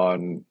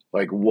on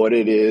like what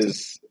it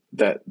is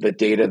that the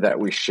data that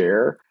we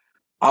share.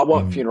 I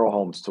want funeral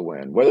homes to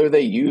win, whether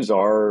they use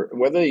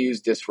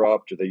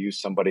Disrupt or they use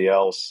somebody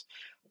else.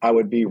 I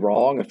would be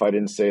wrong if I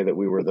didn't say that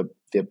we were the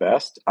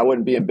best. I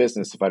wouldn't be in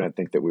business if I didn't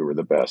think that we were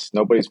the best.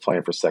 Nobody's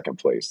playing for second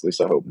place. At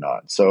least I hope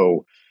not.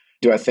 So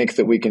do I think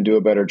that we can do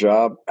a better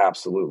job?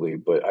 Absolutely.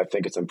 But I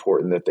think it's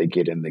important that they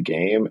get in the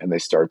game and they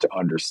start to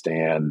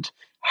understand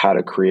how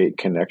to create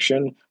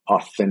connection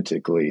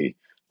authentically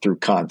through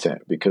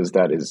content, because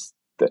that is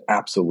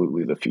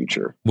absolutely the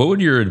future. What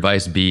would your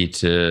advice be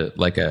to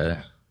like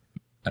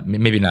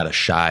maybe not a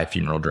shy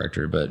funeral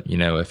director, but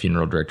a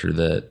funeral director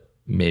that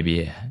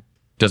maybe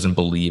doesn't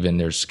believe in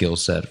their skill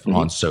set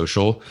on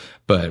social,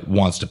 but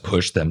wants to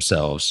push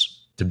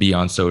themselves to be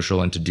on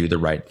social and to do the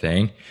right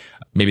thing?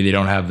 Maybe they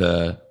don't have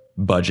the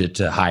budget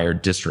to hire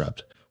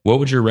Disrupt. What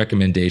would your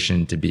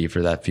recommendation to be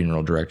for that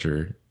funeral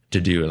director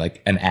to do,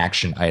 like an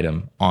action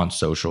item on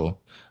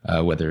social,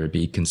 whether it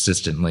be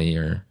consistently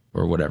or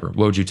whatever?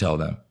 What would you tell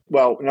them?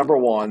 Well, number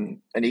one,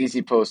 an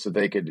easy post that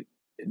they could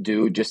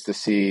do just to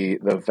see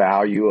the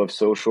value of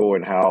social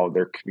and how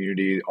their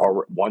community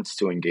wants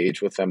to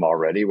engage with them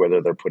already,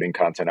 whether they're putting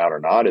content out or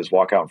not, is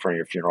walk out in front of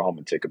your funeral home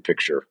and take a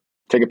picture.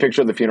 Take a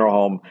picture of the funeral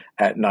home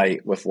at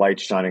night with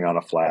lights shining on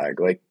a flag.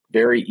 Like,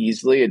 very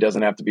easily, it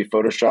doesn't have to be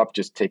Photoshopped.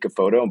 Just take a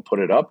photo and put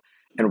it up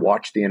and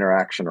watch the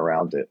interaction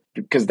around it,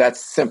 because that's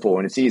simple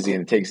and it's easy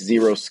and it takes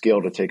zero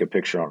skill to take a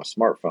picture on a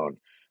smartphone.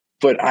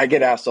 But I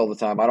get asked all the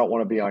time, I don't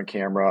want to be on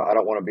camera. I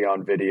don't want to be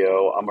on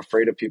video. I'm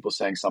afraid of people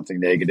saying something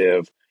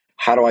negative.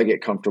 How do I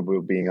get comfortable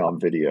with being on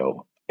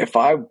video? If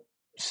I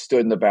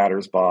stood in the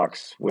batter's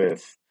box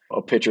with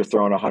a pitcher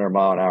throwing a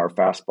 100-mile-an-hour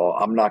fastball,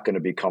 I'm not going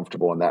to be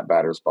comfortable in that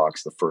batter's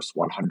box the first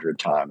 100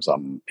 times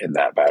I'm in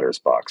that batter's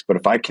box. But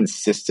if I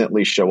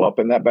consistently show up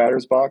in that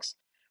batter's box,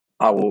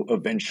 I will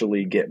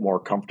eventually get more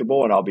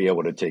comfortable and I'll be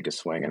able to take a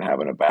swing and have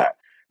an at-bat.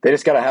 They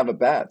just got to have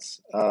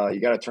at-bats. You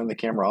got to turn the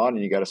camera on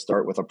and you got to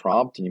start with a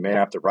prompt, and you may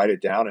have to write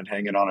it down and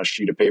hang it on a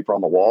sheet of paper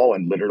on the wall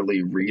and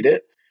literally read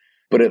it.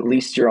 But at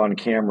least you're on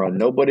camera.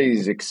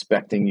 Nobody's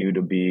expecting you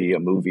to be a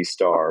movie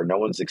star. No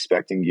one's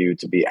expecting you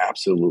to be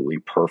absolutely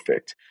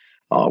perfect.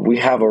 We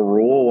have a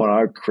rule when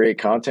I create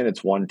content,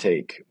 it's one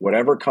take.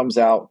 Whatever comes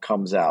out,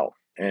 comes out.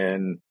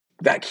 And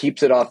that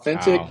keeps it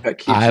authentic. Wow. That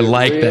keeps it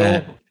real.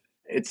 That.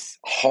 It's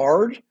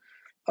hard,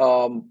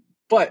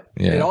 but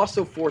it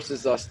also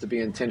forces us to be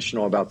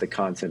intentional about the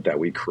content that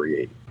we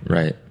create.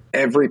 Right.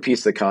 every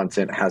piece of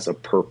content has a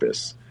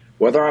purpose.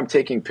 Whether I'm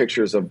taking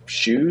pictures of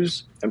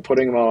shoes and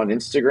putting them on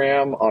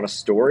Instagram on a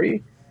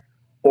story,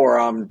 or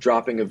I'm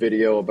dropping a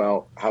video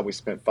about how we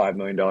spent $5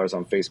 million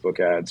on Facebook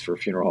ads for a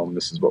funeral home.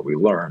 This is what we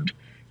learned.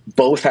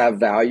 Both have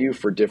value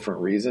for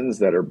different reasons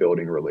that are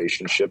building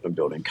relationship and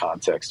building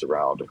context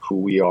around who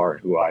we are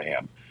and who I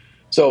am.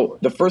 So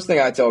the first thing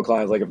I tell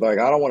clients, like, if I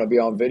don't want to be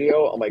on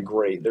video, I'm like,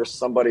 great, there's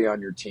somebody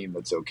on your team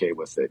that's okay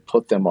with it.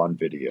 Put them on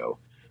video.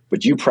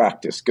 But you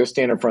practice. Go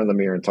stand in front of the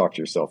mirror and talk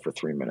to yourself for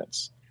 3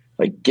 minutes.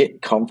 Like,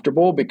 get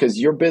comfortable, because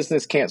your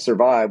business can't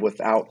survive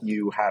without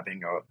you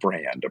having a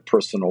brand, a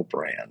personal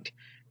brand,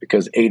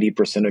 because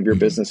 80% of your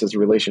business is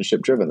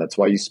relationship driven. That's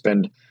why you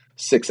spend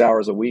 6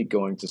 hours a week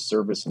going to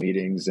service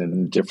meetings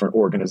and different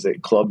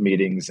club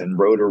meetings and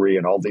Rotary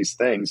and all these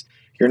things.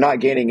 You're not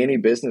gaining any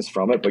business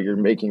from it, but you're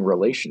making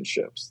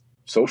relationships.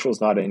 Social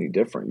is not any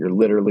different. You're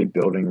literally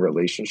building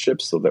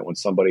relationships so that when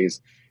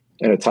somebody's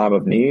in a time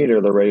of need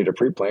or they're ready to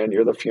pre-plan,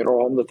 you're the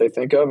funeral home that they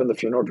think of and the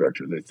funeral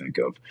director they think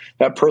of.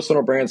 That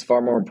personal brand is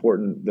far more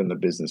important than the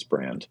business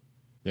brand.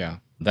 Yeah,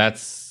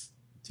 that's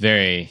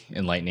very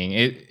enlightening.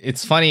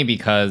 It's funny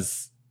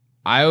because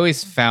I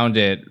always found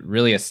it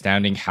really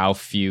astounding how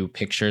few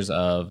pictures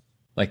of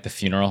like the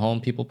funeral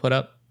home people put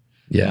up.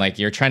 Yeah. And, like,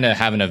 you're trying to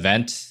have an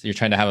event, you're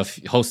trying to have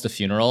host a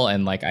funeral,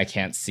 and like I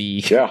can't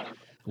see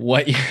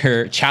what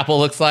your chapel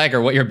looks like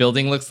or what your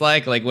building looks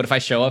like. Like, what if I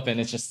show up and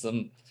it's just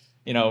some,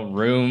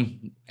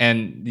 room,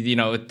 and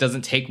it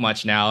doesn't take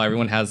much now.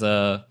 Everyone has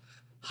a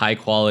high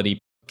quality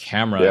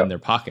camera in their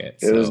pocket.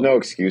 So there's no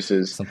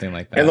excuses. Something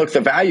like that. And look, the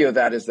value of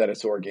that is that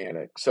it's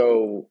organic.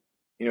 So,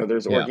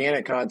 there's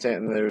organic content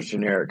and there's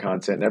generic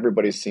content, and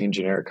everybody's seen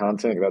generic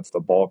content. That's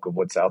the bulk of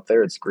what's out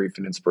there. It's grief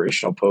and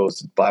inspirational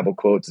posts, it's Bible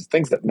quotes, it's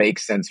things that make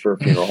sense for a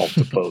funeral home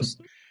to post.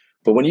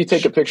 But when you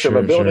take a picture of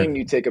a building,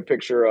 you take a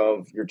picture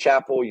of your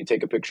chapel, you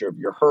take a picture of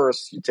your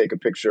hearse, you take a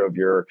picture of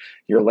your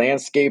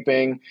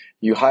landscaping,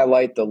 you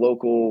highlight the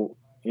local,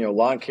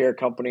 lawn care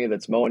company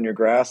that's mowing your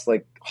grass,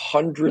 like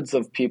hundreds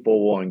of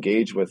people will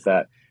engage with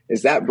that.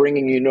 Is that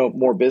bringing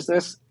more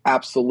business?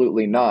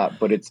 Absolutely not.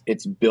 But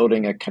it's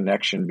building a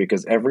connection,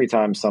 because every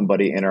time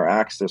somebody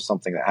interacts, there's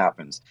something that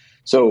happens.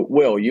 So,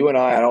 Will, you and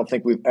I don't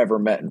think we've ever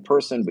met in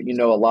person, but you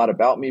know a lot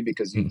about me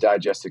because you've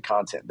digested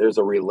content. There's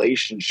a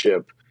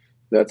relationship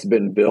that's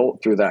been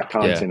built through that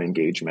content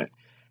engagement.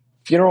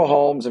 Funeral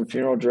homes and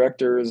funeral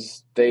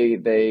directors,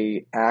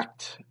 they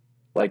act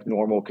like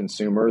normal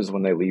consumers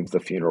when they leave the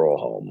funeral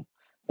home,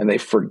 and they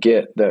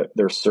forget that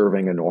they're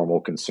serving a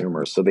normal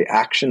consumer. So the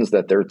actions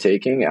that they're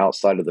taking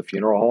outside of the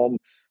funeral home,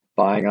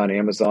 buying on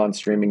Amazon,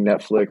 streaming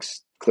Netflix,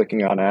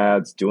 clicking on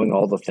ads, doing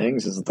all the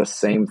things, is the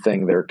same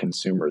thing their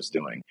consumers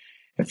doing.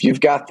 If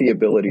you've got the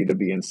ability to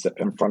be in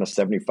front of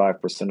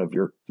 75% of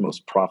your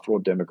most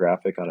profitable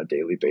demographic on a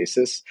daily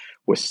basis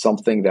with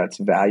something that's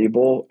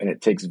valuable and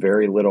it takes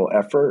very little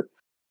effort,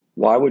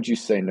 why would you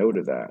say no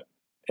to that?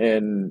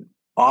 And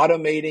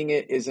automating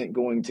it isn't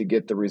going to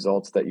get the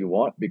results that you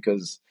want,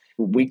 because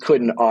we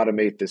couldn't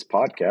automate this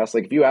podcast.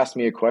 Like, if you asked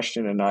me a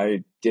question and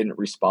I didn't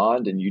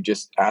respond and you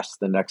just asked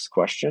the next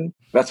question,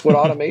 that's what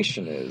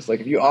automation is. Like,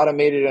 if you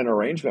automated an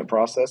arrangement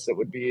process, it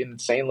would be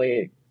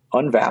insanely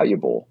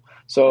unvaluable.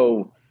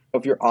 So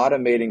if you're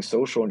automating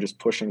social and just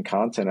pushing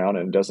content out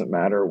and it doesn't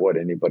matter what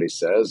anybody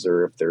says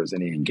or if there's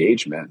any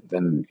engagement,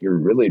 then you're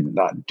really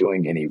not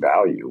doing any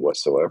value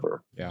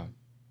whatsoever. Yeah,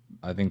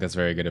 I think that's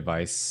very good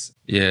advice.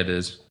 Yeah, it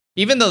is.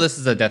 Even though this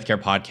is a death care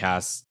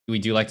podcast, we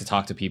do like to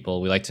talk to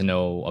people. We like to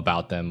know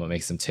about them, what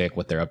makes them tick,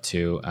 what they're up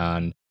to.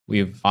 And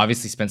we've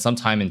obviously spent some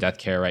time in death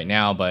care right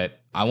now, but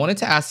I wanted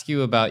to ask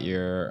you about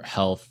your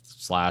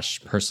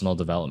health/personal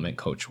development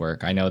coach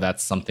work. I know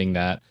that's something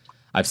that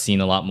I've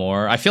seen a lot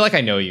more. I feel like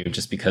I know you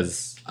just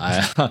because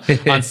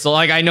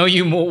I know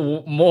you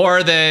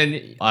more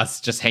than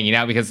us just hanging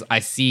out, because I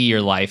see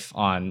your life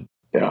on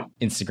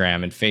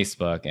Instagram and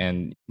Facebook.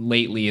 And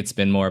lately it's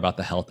been more about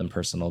the health and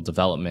personal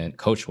development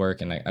coach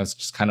work. And I was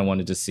just kind of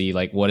wanted to see,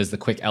 like, what is the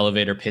quick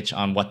elevator pitch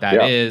on what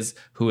that is?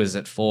 Who is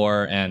it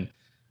for? And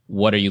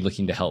what are you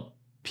looking to help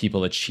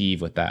people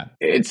achieve with that?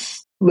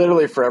 It's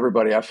literally for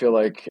everybody. I feel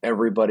like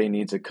everybody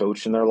needs a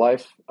coach in their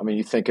life. I mean,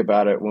 you think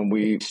about it, when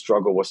we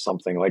struggle with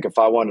something, like if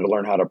I wanted to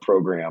learn how to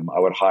program, I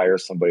would hire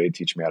somebody to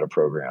teach me how to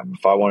program.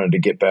 If I wanted to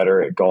get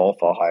better at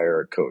golf, I'll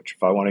hire a coach.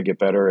 If I want to get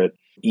better at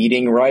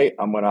eating right,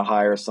 I'm going to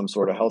hire some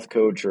sort of health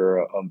coach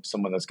or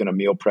someone that's going to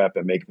meal prep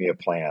and make me a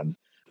plan.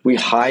 We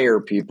hire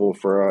people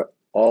for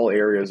all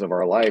areas of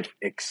our life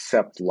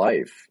except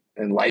life.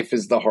 And life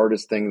is the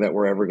hardest thing that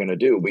we're ever going to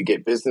do. We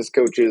get business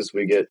coaches,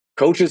 we get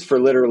coaches for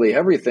literally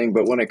everything.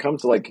 But when it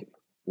comes to like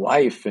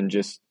life and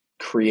just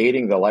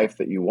creating the life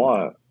that you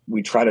want,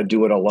 we try to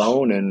do it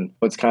alone. And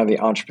it's kind of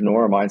the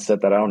entrepreneur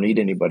mindset that I don't need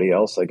anybody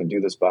else. I can do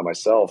this by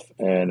myself.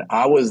 And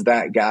I was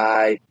that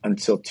guy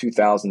until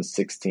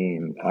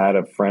 2016. I had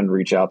a friend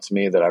reach out to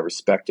me that I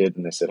respected,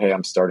 and they said, "Hey,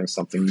 I'm starting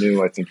something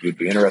new. I think you'd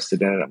be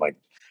interested in it." I'm like,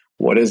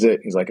 what is it?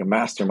 He's like, a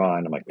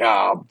mastermind. I'm like,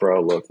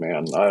 bro, look,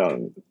 man, I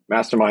don't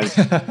masterminds.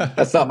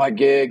 That's not my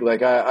gig.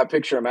 Like I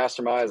picture a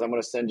mastermind as I'm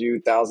going to send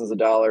you thousands of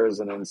dollars,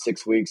 and in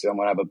 6 weeks I'm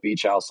going to have a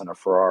beach house and a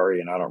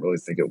Ferrari. And I don't really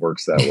think it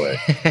works that way.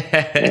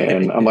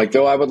 And I'm like,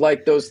 though I would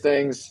like those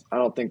things, I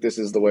don't think this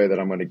is the way that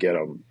I'm going to get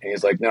them. And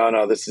he's like,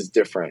 no, this is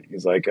different.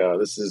 He's like,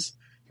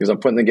 because I'm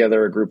putting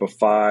together a group of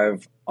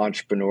 5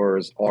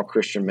 entrepreneurs, all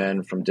Christian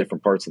men from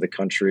different parts of the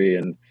country.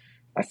 And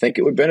I think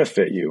it would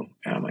benefit you.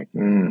 And I'm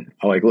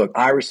like, look,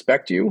 I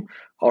respect you.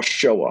 I'll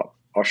show up.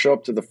 I'll show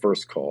up to the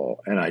first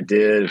call. And I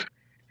did.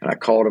 And I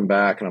called him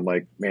back and I'm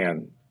like,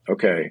 man,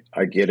 okay,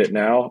 I get it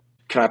now.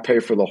 Can I pay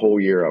for the whole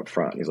year up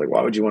front? And he's like,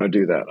 why would you want to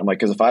do that? I'm like,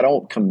 because if I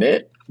don't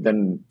commit,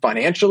 then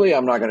financially,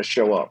 I'm not going to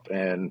show up.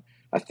 And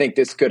I think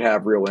this could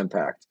have real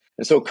impact.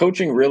 And so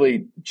coaching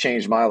really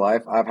changed my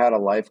life. I've had a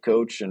life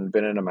coach and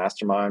been in a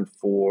mastermind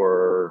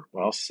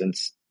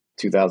since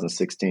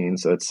 2016.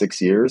 So it's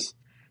 6 years.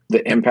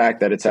 The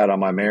impact that it's had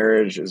on my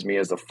marriage is me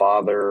as a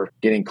father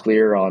getting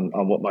clear on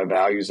what my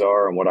values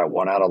are and what I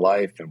want out of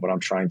life and what I'm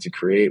trying to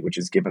create, which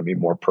has given me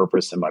more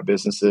purpose in my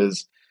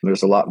businesses.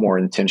 There's a lot more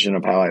intention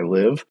of how I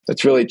live.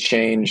 It's really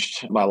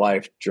changed my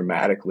life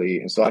dramatically.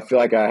 And so I feel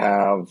like I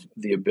have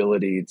the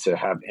ability to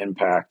have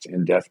impact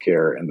in death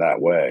care in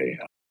that way.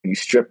 You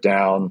strip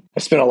down. I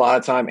spent a lot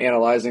of time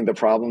analyzing the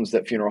problems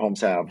that funeral homes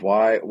have.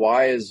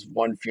 Why is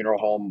one funeral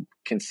home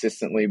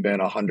consistently been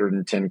a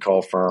 110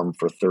 call firm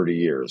for 30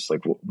 years?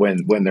 Like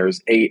when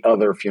there's 8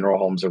 other funeral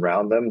homes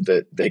around them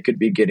that they could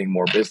be getting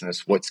more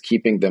business, what's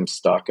keeping them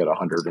stuck at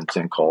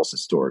 110 calls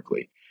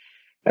historically?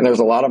 And there's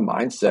a lot of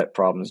mindset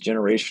problems,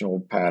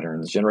 generational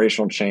patterns,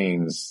 generational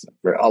chains,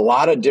 a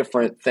lot of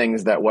different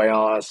things that weigh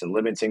on us and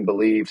limiting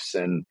beliefs.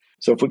 And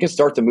so if we can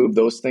start to move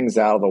those things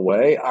out of the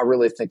way, I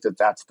really think that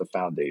that's the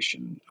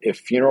foundation. If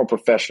funeral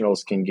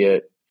professionals can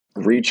get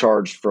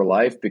recharged for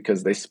life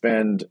because they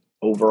spend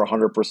over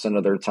 100%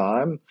 of their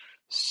time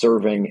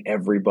serving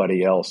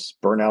everybody else,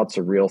 burnout's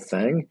a real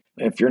thing.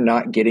 If you're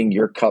not getting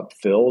your cup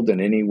filled in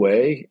any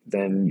way,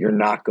 then you're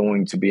not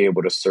going to be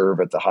able to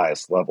serve at the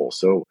highest level.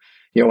 So,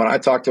 when I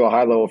talk to a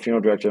high-level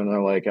funeral director and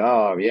they're like,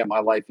 oh, yeah, my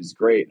life is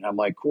great. And I'm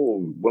like,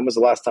 cool. When was the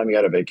last time you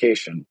had a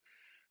vacation?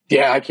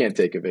 Yeah, I can't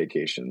take a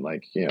vacation.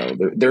 Like,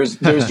 there's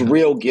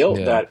real guilt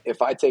that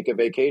if I take a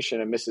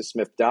vacation and Mrs.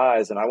 Smith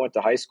dies and I went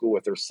to high school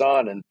with her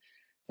son and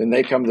then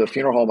they come to the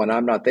funeral home and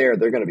I'm not there,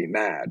 they're going to be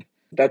mad.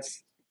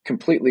 That's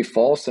completely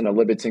false and a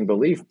limiting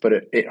belief, but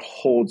it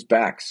holds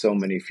back so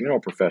many funeral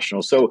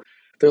professionals. So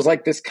there's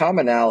like this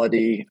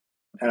commonality.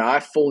 And I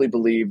fully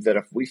believe that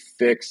if we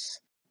fix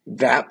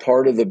that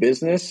part of the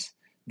business,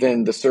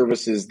 then the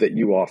services that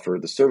you offer,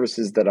 the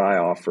services that I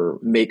offer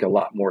make a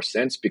lot more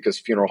sense because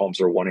funeral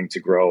homes are wanting to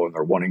grow and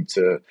they're wanting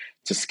to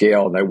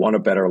scale and they want a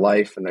better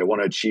life and they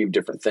want to achieve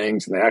different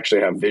things and they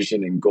actually have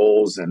vision and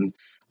goals and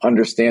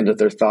understand that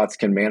their thoughts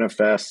can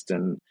manifest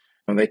and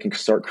they can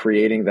start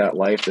creating that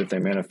life that they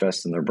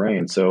manifest in their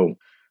brain. So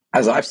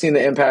as I've seen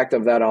the impact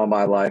of that on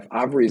my life,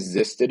 I've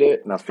resisted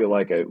it. And I feel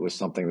like it was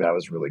something that I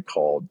was really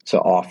called to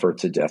offer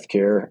to death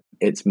care.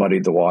 It's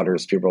muddied the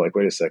waters. People are like,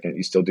 wait a second,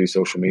 you still do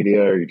social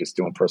media or are you just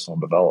doing personal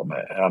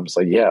development? And I'm just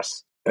like,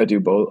 yes, I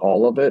do both,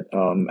 all of it.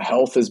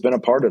 Health has been a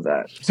part of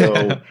that.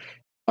 So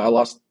I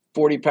lost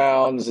 40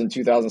 pounds in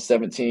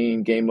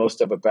 2017, gained most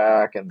of it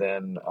back. And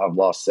then I've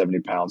lost 70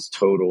 pounds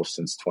total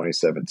since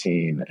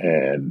 2017.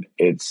 And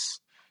it's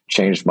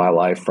changed my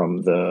life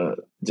from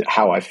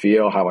how I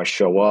feel, how I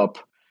show up,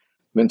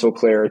 mental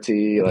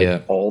clarity,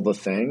 all the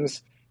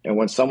things. And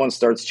when someone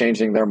starts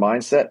changing their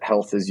mindset,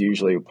 health is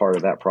usually a part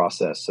of that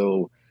process.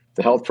 So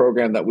the health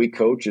program that we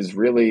coach is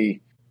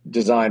really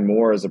designed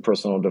more as a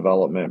personal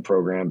development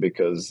program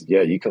because,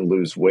 you can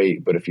lose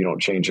weight, but if you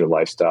don't change your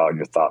lifestyle and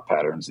your thought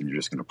patterns, then you're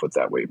just going to put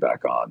that weight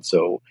back on.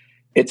 So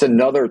it's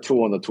another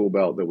tool in the tool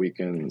belt that we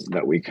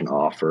can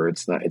offer.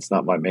 It's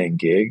not my main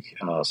gig.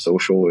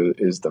 Social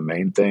is the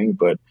main thing,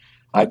 but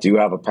I do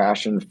have a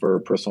passion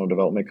for personal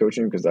development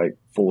coaching because I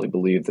fully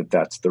believe that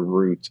that's the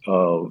root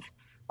of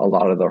a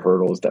lot of the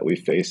hurdles that we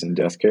face in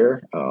death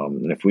care.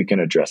 And if we can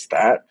address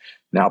that,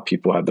 now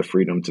people have the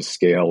freedom to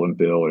scale and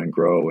build and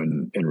grow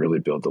and really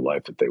build the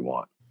life that they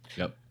want.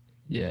 Yep.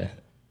 Yeah.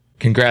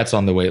 Congrats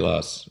on the weight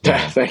loss.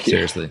 Yeah, thank you.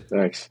 Seriously.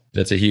 Thanks.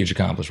 That's a huge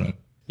accomplishment.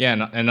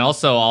 Yeah. And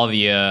also all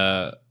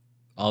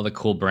the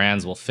cool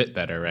brands will fit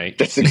better, right?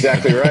 That's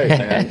exactly right,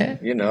 man.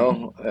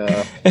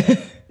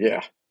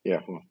 Yeah.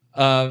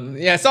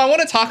 So I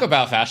want to talk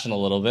about fashion a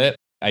little bit.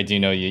 I do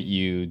know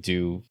you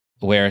do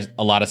wear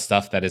a lot of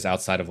stuff that is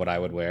outside of what I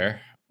would wear,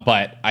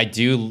 but I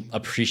do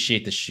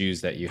appreciate the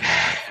shoes that you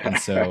have. And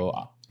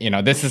so,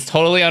 this is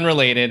totally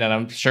unrelated and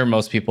I'm sure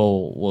most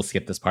people will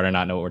skip this part or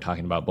not know what we're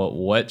talking about, but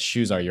what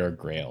shoes are your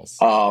grails?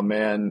 Oh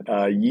man.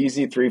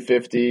 Yeezy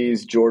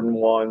 350s, Jordan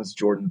 1s,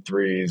 Jordan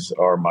 3s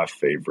are my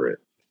favorite.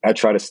 I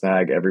try to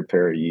snag every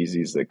pair of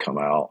Yeezys that come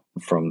out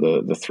from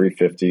the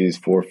 350s,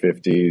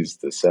 450s,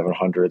 the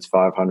 700s,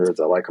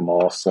 500s. I like them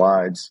all.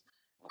 Slides,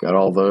 got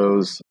all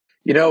those.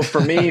 For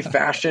me,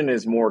 fashion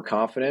is more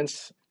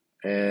confidence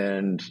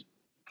and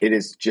it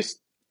is just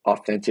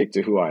authentic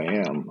to who I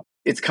am.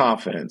 it's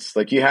confidence.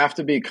 Like you have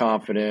to be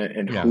confident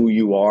in Yeah. who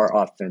you are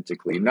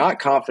authentically, not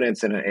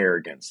confidence in an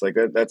arrogance. Like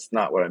that's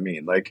not what I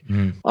mean. Like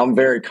I'm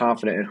very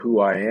confident in who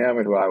I am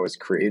and who I was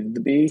created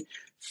to be.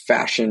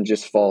 Fashion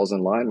just falls in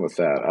line with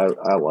that.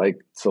 I like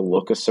to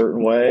look a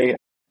certain way.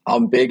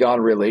 I'm big on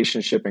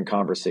relationship and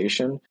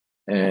conversation.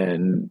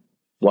 And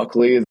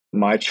luckily,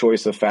 my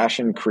choice of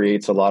fashion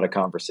creates a lot of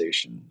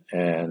conversation.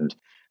 And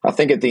I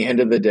think at the end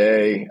of the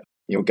day,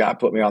 God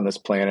put me on this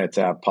planet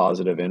to have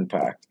positive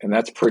impact. And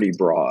that's pretty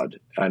broad,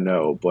 I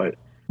know. But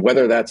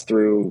whether that's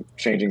through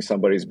changing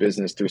somebody's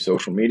business through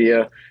social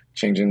media,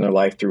 changing their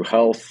life through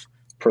health,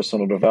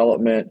 personal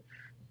development,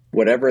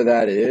 whatever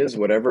that is,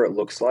 whatever it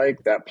looks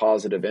like, that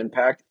positive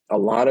impact, a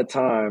lot of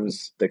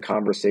times the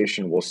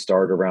conversation will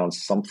start around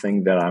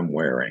something that I'm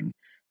wearing.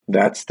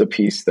 That's the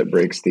piece that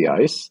breaks the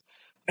ice.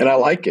 And I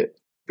like it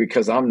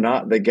because I'm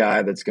not the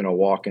guy that's going to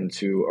walk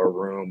into a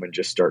room and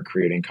just start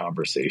creating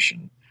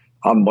conversation.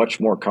 I'm much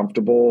more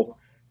comfortable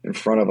in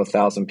front of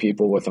 1,000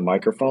 people with a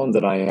microphone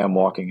than I am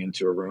walking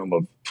into a room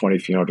of 20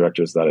 funeral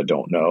directors that I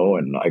don't know,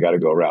 and I got to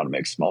go around and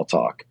make small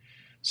talk.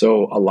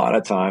 So a lot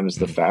of times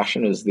the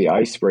fashion is the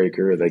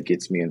icebreaker that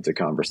gets me into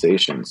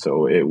conversation.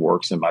 So it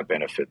works in my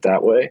benefit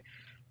that way.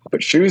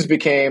 But shoes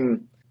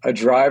became a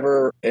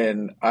driver,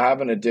 and I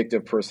have an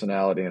addictive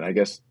personality, and I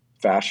guess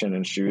fashion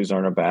and shoes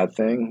aren't a bad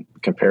thing,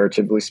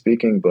 comparatively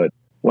speaking. But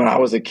when I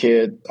was a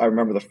kid, I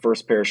remember the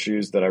first pair of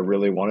shoes that I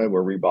really wanted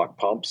were Reebok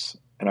pumps.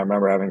 And I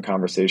remember having a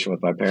conversation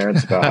with my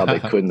parents about how they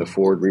couldn't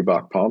afford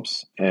Reebok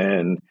pumps.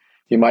 And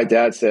my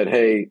dad said,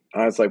 hey,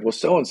 I was like, well,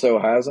 so-and-so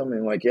has them.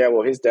 And like, yeah,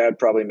 well, his dad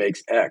probably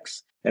makes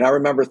X. And I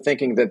remember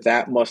thinking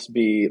that must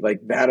be like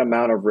that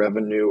amount of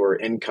revenue or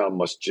income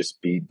must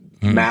just be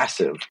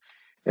massive.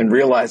 And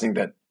realizing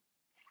that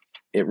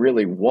it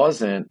really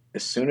wasn't.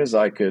 As soon as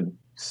I could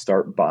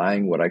start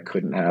buying what I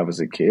couldn't have as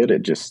a kid,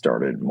 it just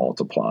started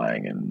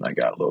multiplying and I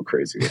got a little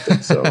crazy with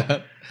it. So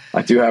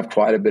I do have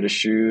quite a bit of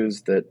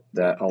shoes that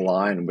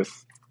align with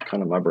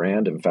kind of my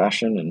brand and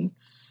fashion, and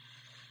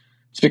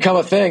it's become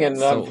a thing. And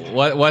so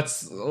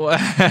what's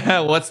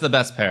the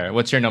best pair?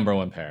 What's your number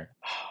one pair?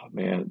 Oh,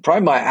 man,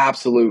 probably my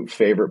absolute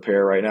favorite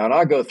pair right now. And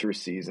I go through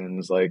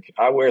seasons. Like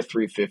I wear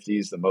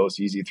 350s, the most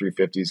easy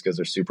 350s because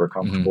they're super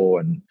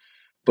comfortable.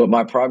 But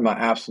my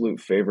absolute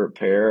favorite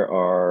pair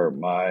are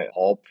my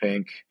all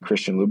pink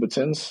Christian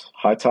Louboutins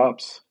high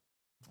tops.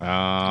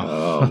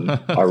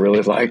 I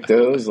really like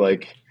those.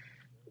 Like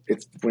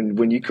it's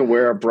when you can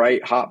wear a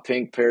bright hot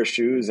pink pair of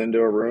shoes into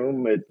a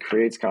room, it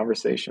creates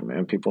conversation,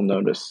 man. People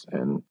notice,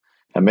 and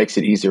that makes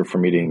it easier for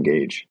me to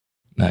engage.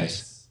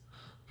 Nice.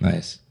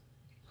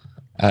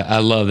 I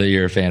love that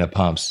you're a fan of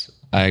pumps.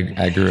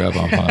 I grew up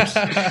on pumps.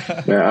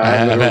 Yeah,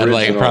 I've had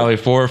like probably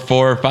four or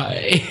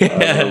five.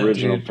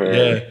 Original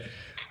pair. Yeah.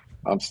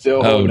 I'm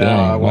still home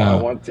now. I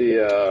want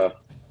the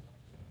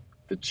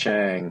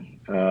Chang,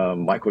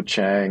 Michael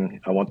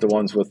Chang. I want the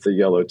ones with the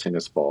yellow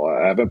tennis ball.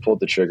 I haven't pulled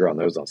the trigger on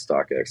those on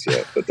StockX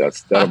yet, but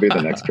that'll be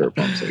the next pair of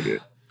pumps I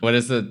get. What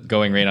is the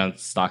going rate on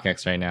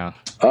StockX right now?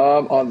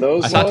 On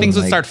those, I thought things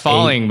would start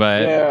falling,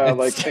 but yeah,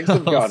 like things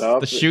have gone up.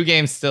 The shoe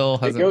game still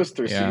hasn't. It goes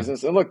through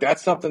seasons. And look,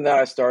 that's something that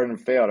I started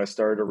and failed. I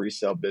started a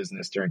resale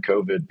business during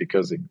COVID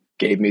because it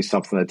gave me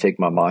something to take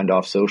my mind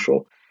off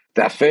social.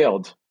 That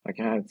failed. Like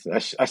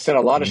I sent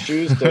a lot of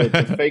shoes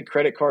to fake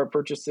credit card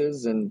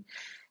purchases and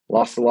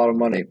lost a lot of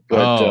money,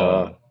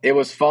 but it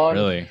was fun.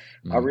 Really?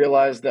 I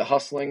realized that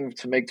hustling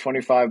to make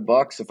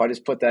 $25, if I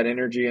just put that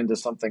energy into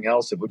something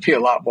else, it would be a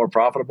lot more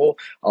profitable.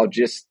 I'll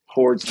just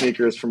hoard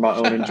sneakers for my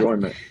own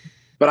enjoyment.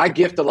 But I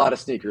gift a lot of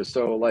sneakers.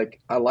 So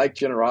like, I like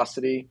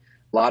generosity.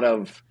 A lot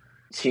of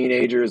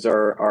teenagers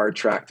are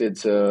attracted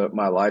to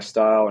my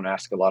lifestyle and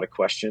ask a lot of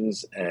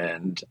questions.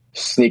 And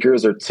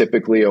sneakers are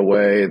typically a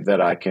way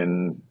that I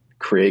can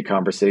create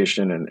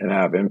conversation and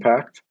have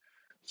impact.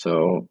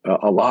 So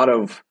a lot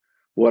of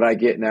what I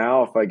get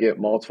now, if I get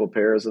multiple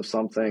pairs of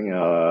something,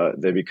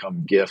 they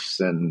become gifts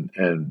and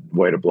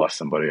way to bless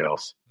somebody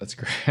else. That's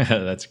great.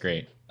 That's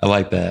great. I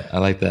like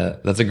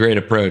that. That's a great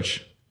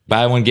approach.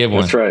 Buy one, give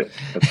one. That's right.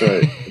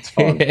 It's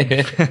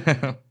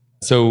fun.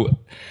 So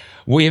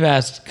we've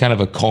asked kind of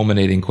a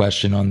culminating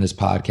question on this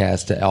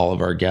podcast to all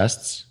of our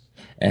guests,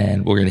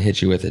 and we're going to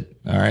hit you with it.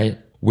 All right.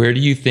 Where do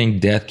you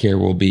think death care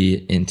will be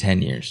in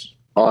 10 years?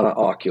 On an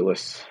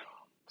Oculus.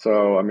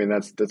 So, I mean,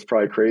 that's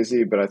probably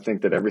crazy, but I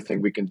think that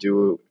everything we can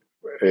do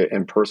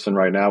in person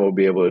right now, we'll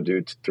be able to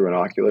do through an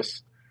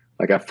Oculus.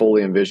 Like I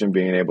fully envision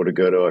being able to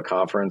go to a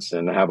conference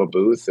and have a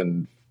booth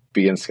and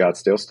be in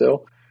Scottsdale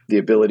still. The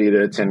ability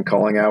to attend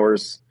calling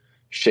hours,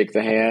 shake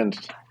the hand,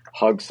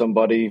 hug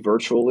somebody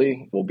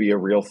virtually will be a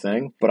real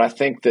thing. But I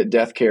think that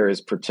death care is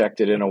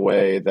protected in a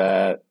way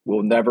that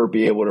we'll never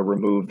be able to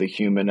remove the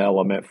human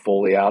element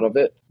fully out of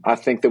it. I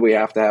think that we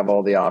have to have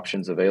all the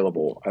options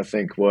available. I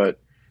think what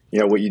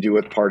you do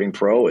with Parting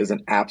Pro is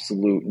an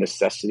absolute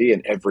necessity,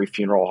 and every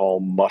funeral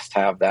home must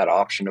have that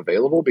option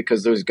available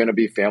because there's going to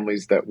be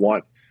families that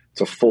want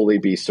to fully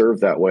be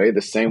served that way.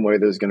 The same way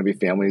there's going to be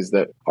families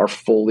that are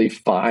fully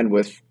fine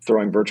with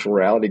throwing virtual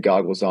reality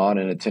goggles on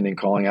and attending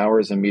calling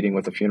hours and meeting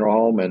with a funeral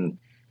home and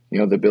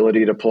the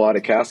ability to pull out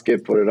a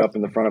casket, put it up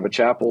in the front of a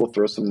chapel,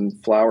 throw some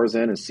flowers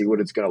in and see what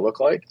it's going to look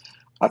like.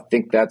 I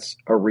think that's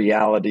a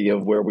reality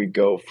of where we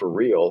go for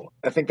real.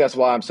 I think that's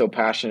why I'm so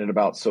passionate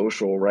about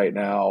social right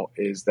now,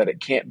 is that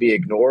it can't be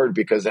ignored,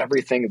 because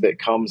everything that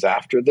comes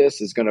after this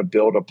is going to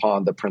build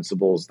upon the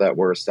principles that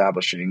we're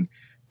establishing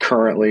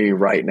currently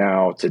right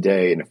now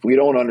today. And if we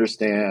don't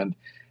understand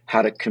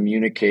how to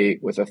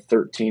communicate with a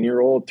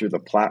 13-year-old through the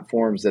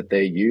platforms that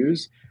they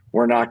use,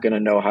 we're not going to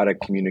know how to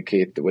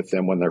communicate with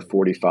them when they're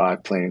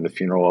 45 planning the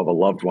funeral of a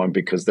loved one,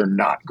 because they're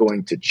not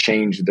going to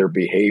change their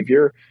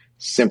behavior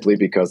simply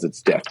because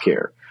it's death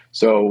care.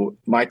 So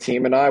my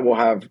team and I'm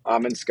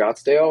in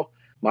Scottsdale.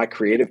 My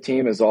creative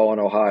team is all in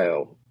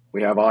Ohio.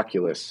 We have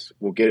Oculus.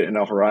 We'll get it in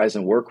a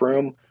Horizon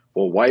workroom.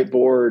 We'll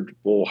whiteboard,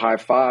 we'll high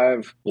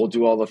five, we'll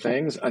do all the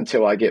things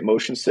until I get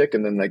motion sick,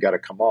 and then they got to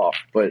come off.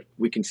 But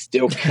we can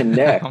still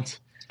connect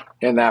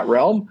in that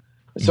realm.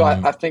 So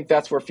I think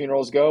that's where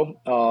funerals go.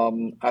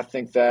 I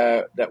think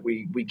that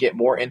we get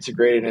more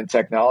integrated in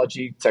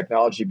technology.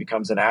 Technology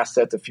becomes an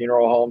asset to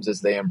funeral homes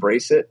as they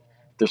embrace it.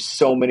 There's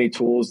so many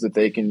tools that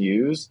they can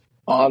use.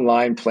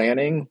 Online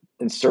planning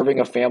and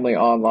serving a family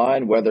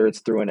online, whether it's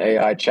through an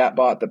AI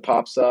chatbot that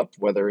pops up,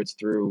 whether it's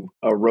through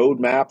a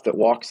roadmap that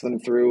walks them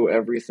through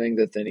everything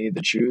that they need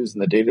to choose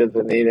and the data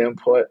that they need to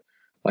input.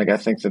 Like, I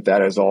think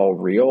that is all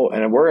real.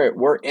 And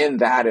we're in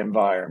that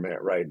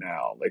environment right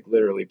now. Like,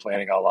 literally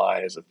planning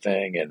online is a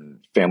thing, and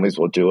families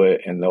will do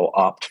it and they'll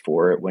opt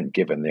for it when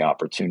given the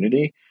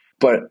opportunity.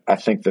 But I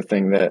think the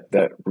thing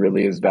that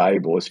really is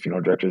valuable is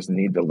funeral directors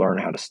need to learn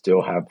how to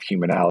still have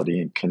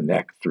humanality and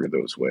connect through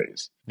those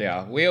ways.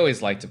 Yeah, we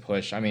always like to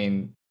push. I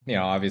mean,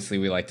 obviously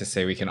we like to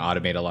say we can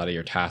automate a lot of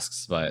your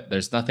tasks, but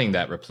there's nothing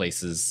that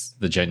replaces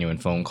the genuine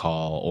phone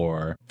call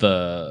or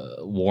the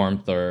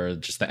warmth or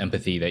just the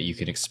empathy that you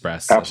can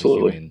express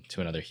Absolutely. as a human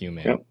to another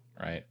human, yep.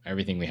 Right?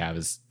 Everything we have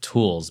is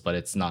tools, but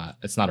it's not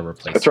a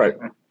replacement.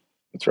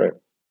 That's right.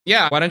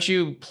 Yeah. Why don't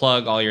you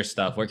plug all your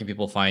stuff? Where can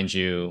people find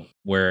you?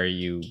 Where are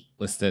you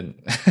listed?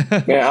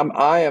 Yeah,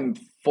 I am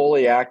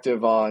fully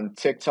active on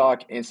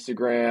TikTok,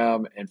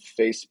 Instagram, and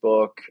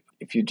Facebook.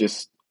 If you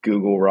just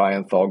Google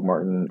Ryan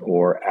Thogmartin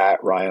or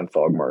at Ryan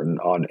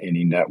Thogmartin on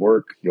any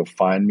network, you'll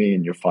find me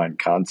and you'll find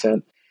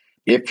content.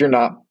 If you're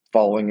not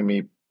following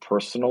me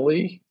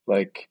personally,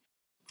 like,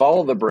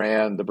 follow the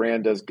brand. The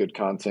brand does good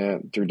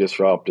content through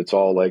Disrupt. It's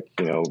all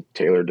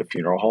tailored to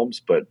funeral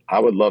homes, but I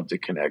would love to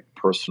connect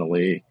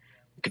personally.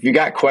 If you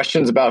got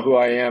questions about who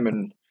I am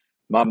and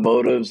my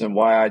motives and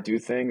why I do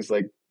things,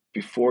 like,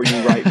 before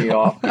you write me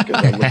off because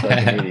I look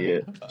like an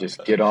idiot,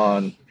 just get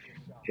on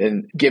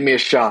and give me a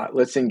shot.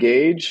 Let's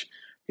engage.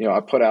 I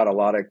put out a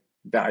lot of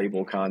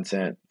valuable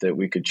content that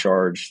we could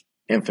charge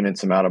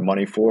infinite amount of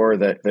money for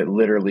that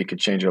literally could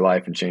change your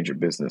life and change your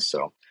business.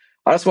 So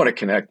I just want to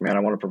connect, man. I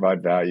want to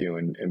provide value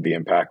and be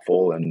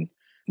impactful. And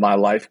my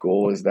life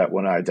goal is that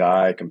when I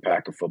die, I can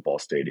pack a football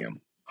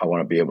stadium. I want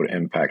to be able to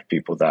impact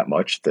people that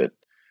much that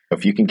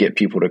if you can get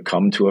people to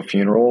come to a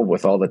funeral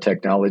with all the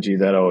technology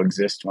that'll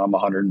exist when I'm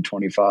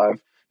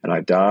 125 and I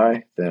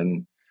die,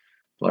 then,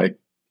 like,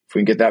 if we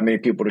can get that many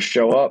people to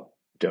show up,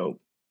 dope.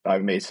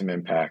 I've made some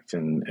impact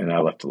and I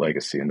left a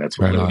legacy, and that's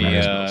what really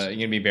matters. You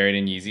gonna be buried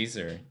in Yeezys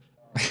or?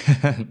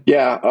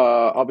 Yeah,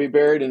 I'll be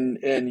buried in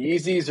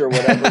Yeezys or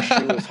whatever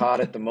shoe is hot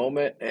at the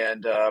moment,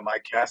 and my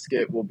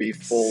casket will be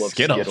full of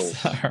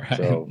Skittles. All right.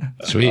 So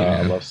sweet.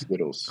 I love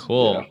Skittles.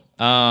 Cool.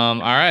 Yeah. All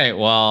right.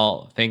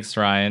 Well, thanks,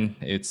 Ryan.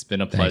 It's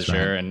been a pleasure,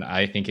 Ryan. And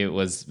I think it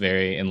was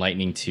very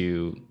enlightening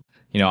to,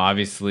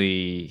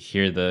 obviously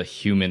hear the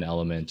human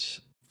element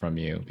from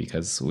you,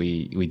 because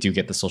we do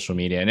get the social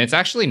media, and it's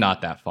actually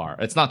not that far.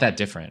 It's not that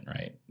different,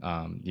 right?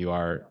 You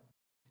are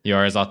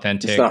as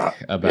authentic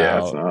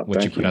about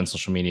what you put on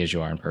social media as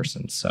you are in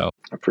person. So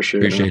I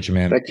appreciate you,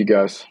 man. Thank you,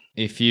 guys.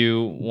 If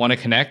you want to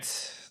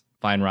connect,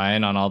 find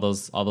Ryan on all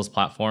those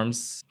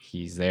platforms.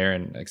 He's there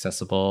and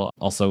accessible.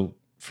 Also,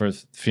 for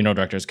funeral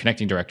directors,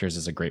 Connecting Directors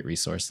is a great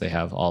resource. They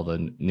have all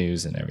the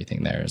news and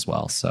everything there as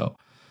well. So,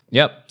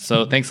 yep.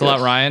 So thanks a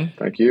lot, Ryan.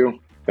 Thank you.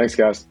 Thanks,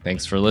 guys.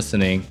 Thanks for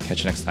listening.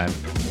 Catch you next time.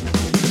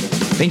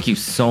 Thank you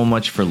so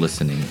much for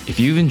listening. If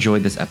you've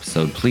enjoyed this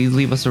episode, please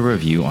leave us a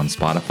review on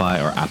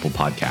Spotify or Apple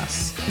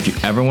Podcasts. If you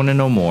ever want to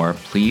know more,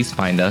 please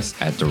find us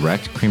at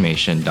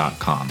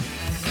directcremation.com.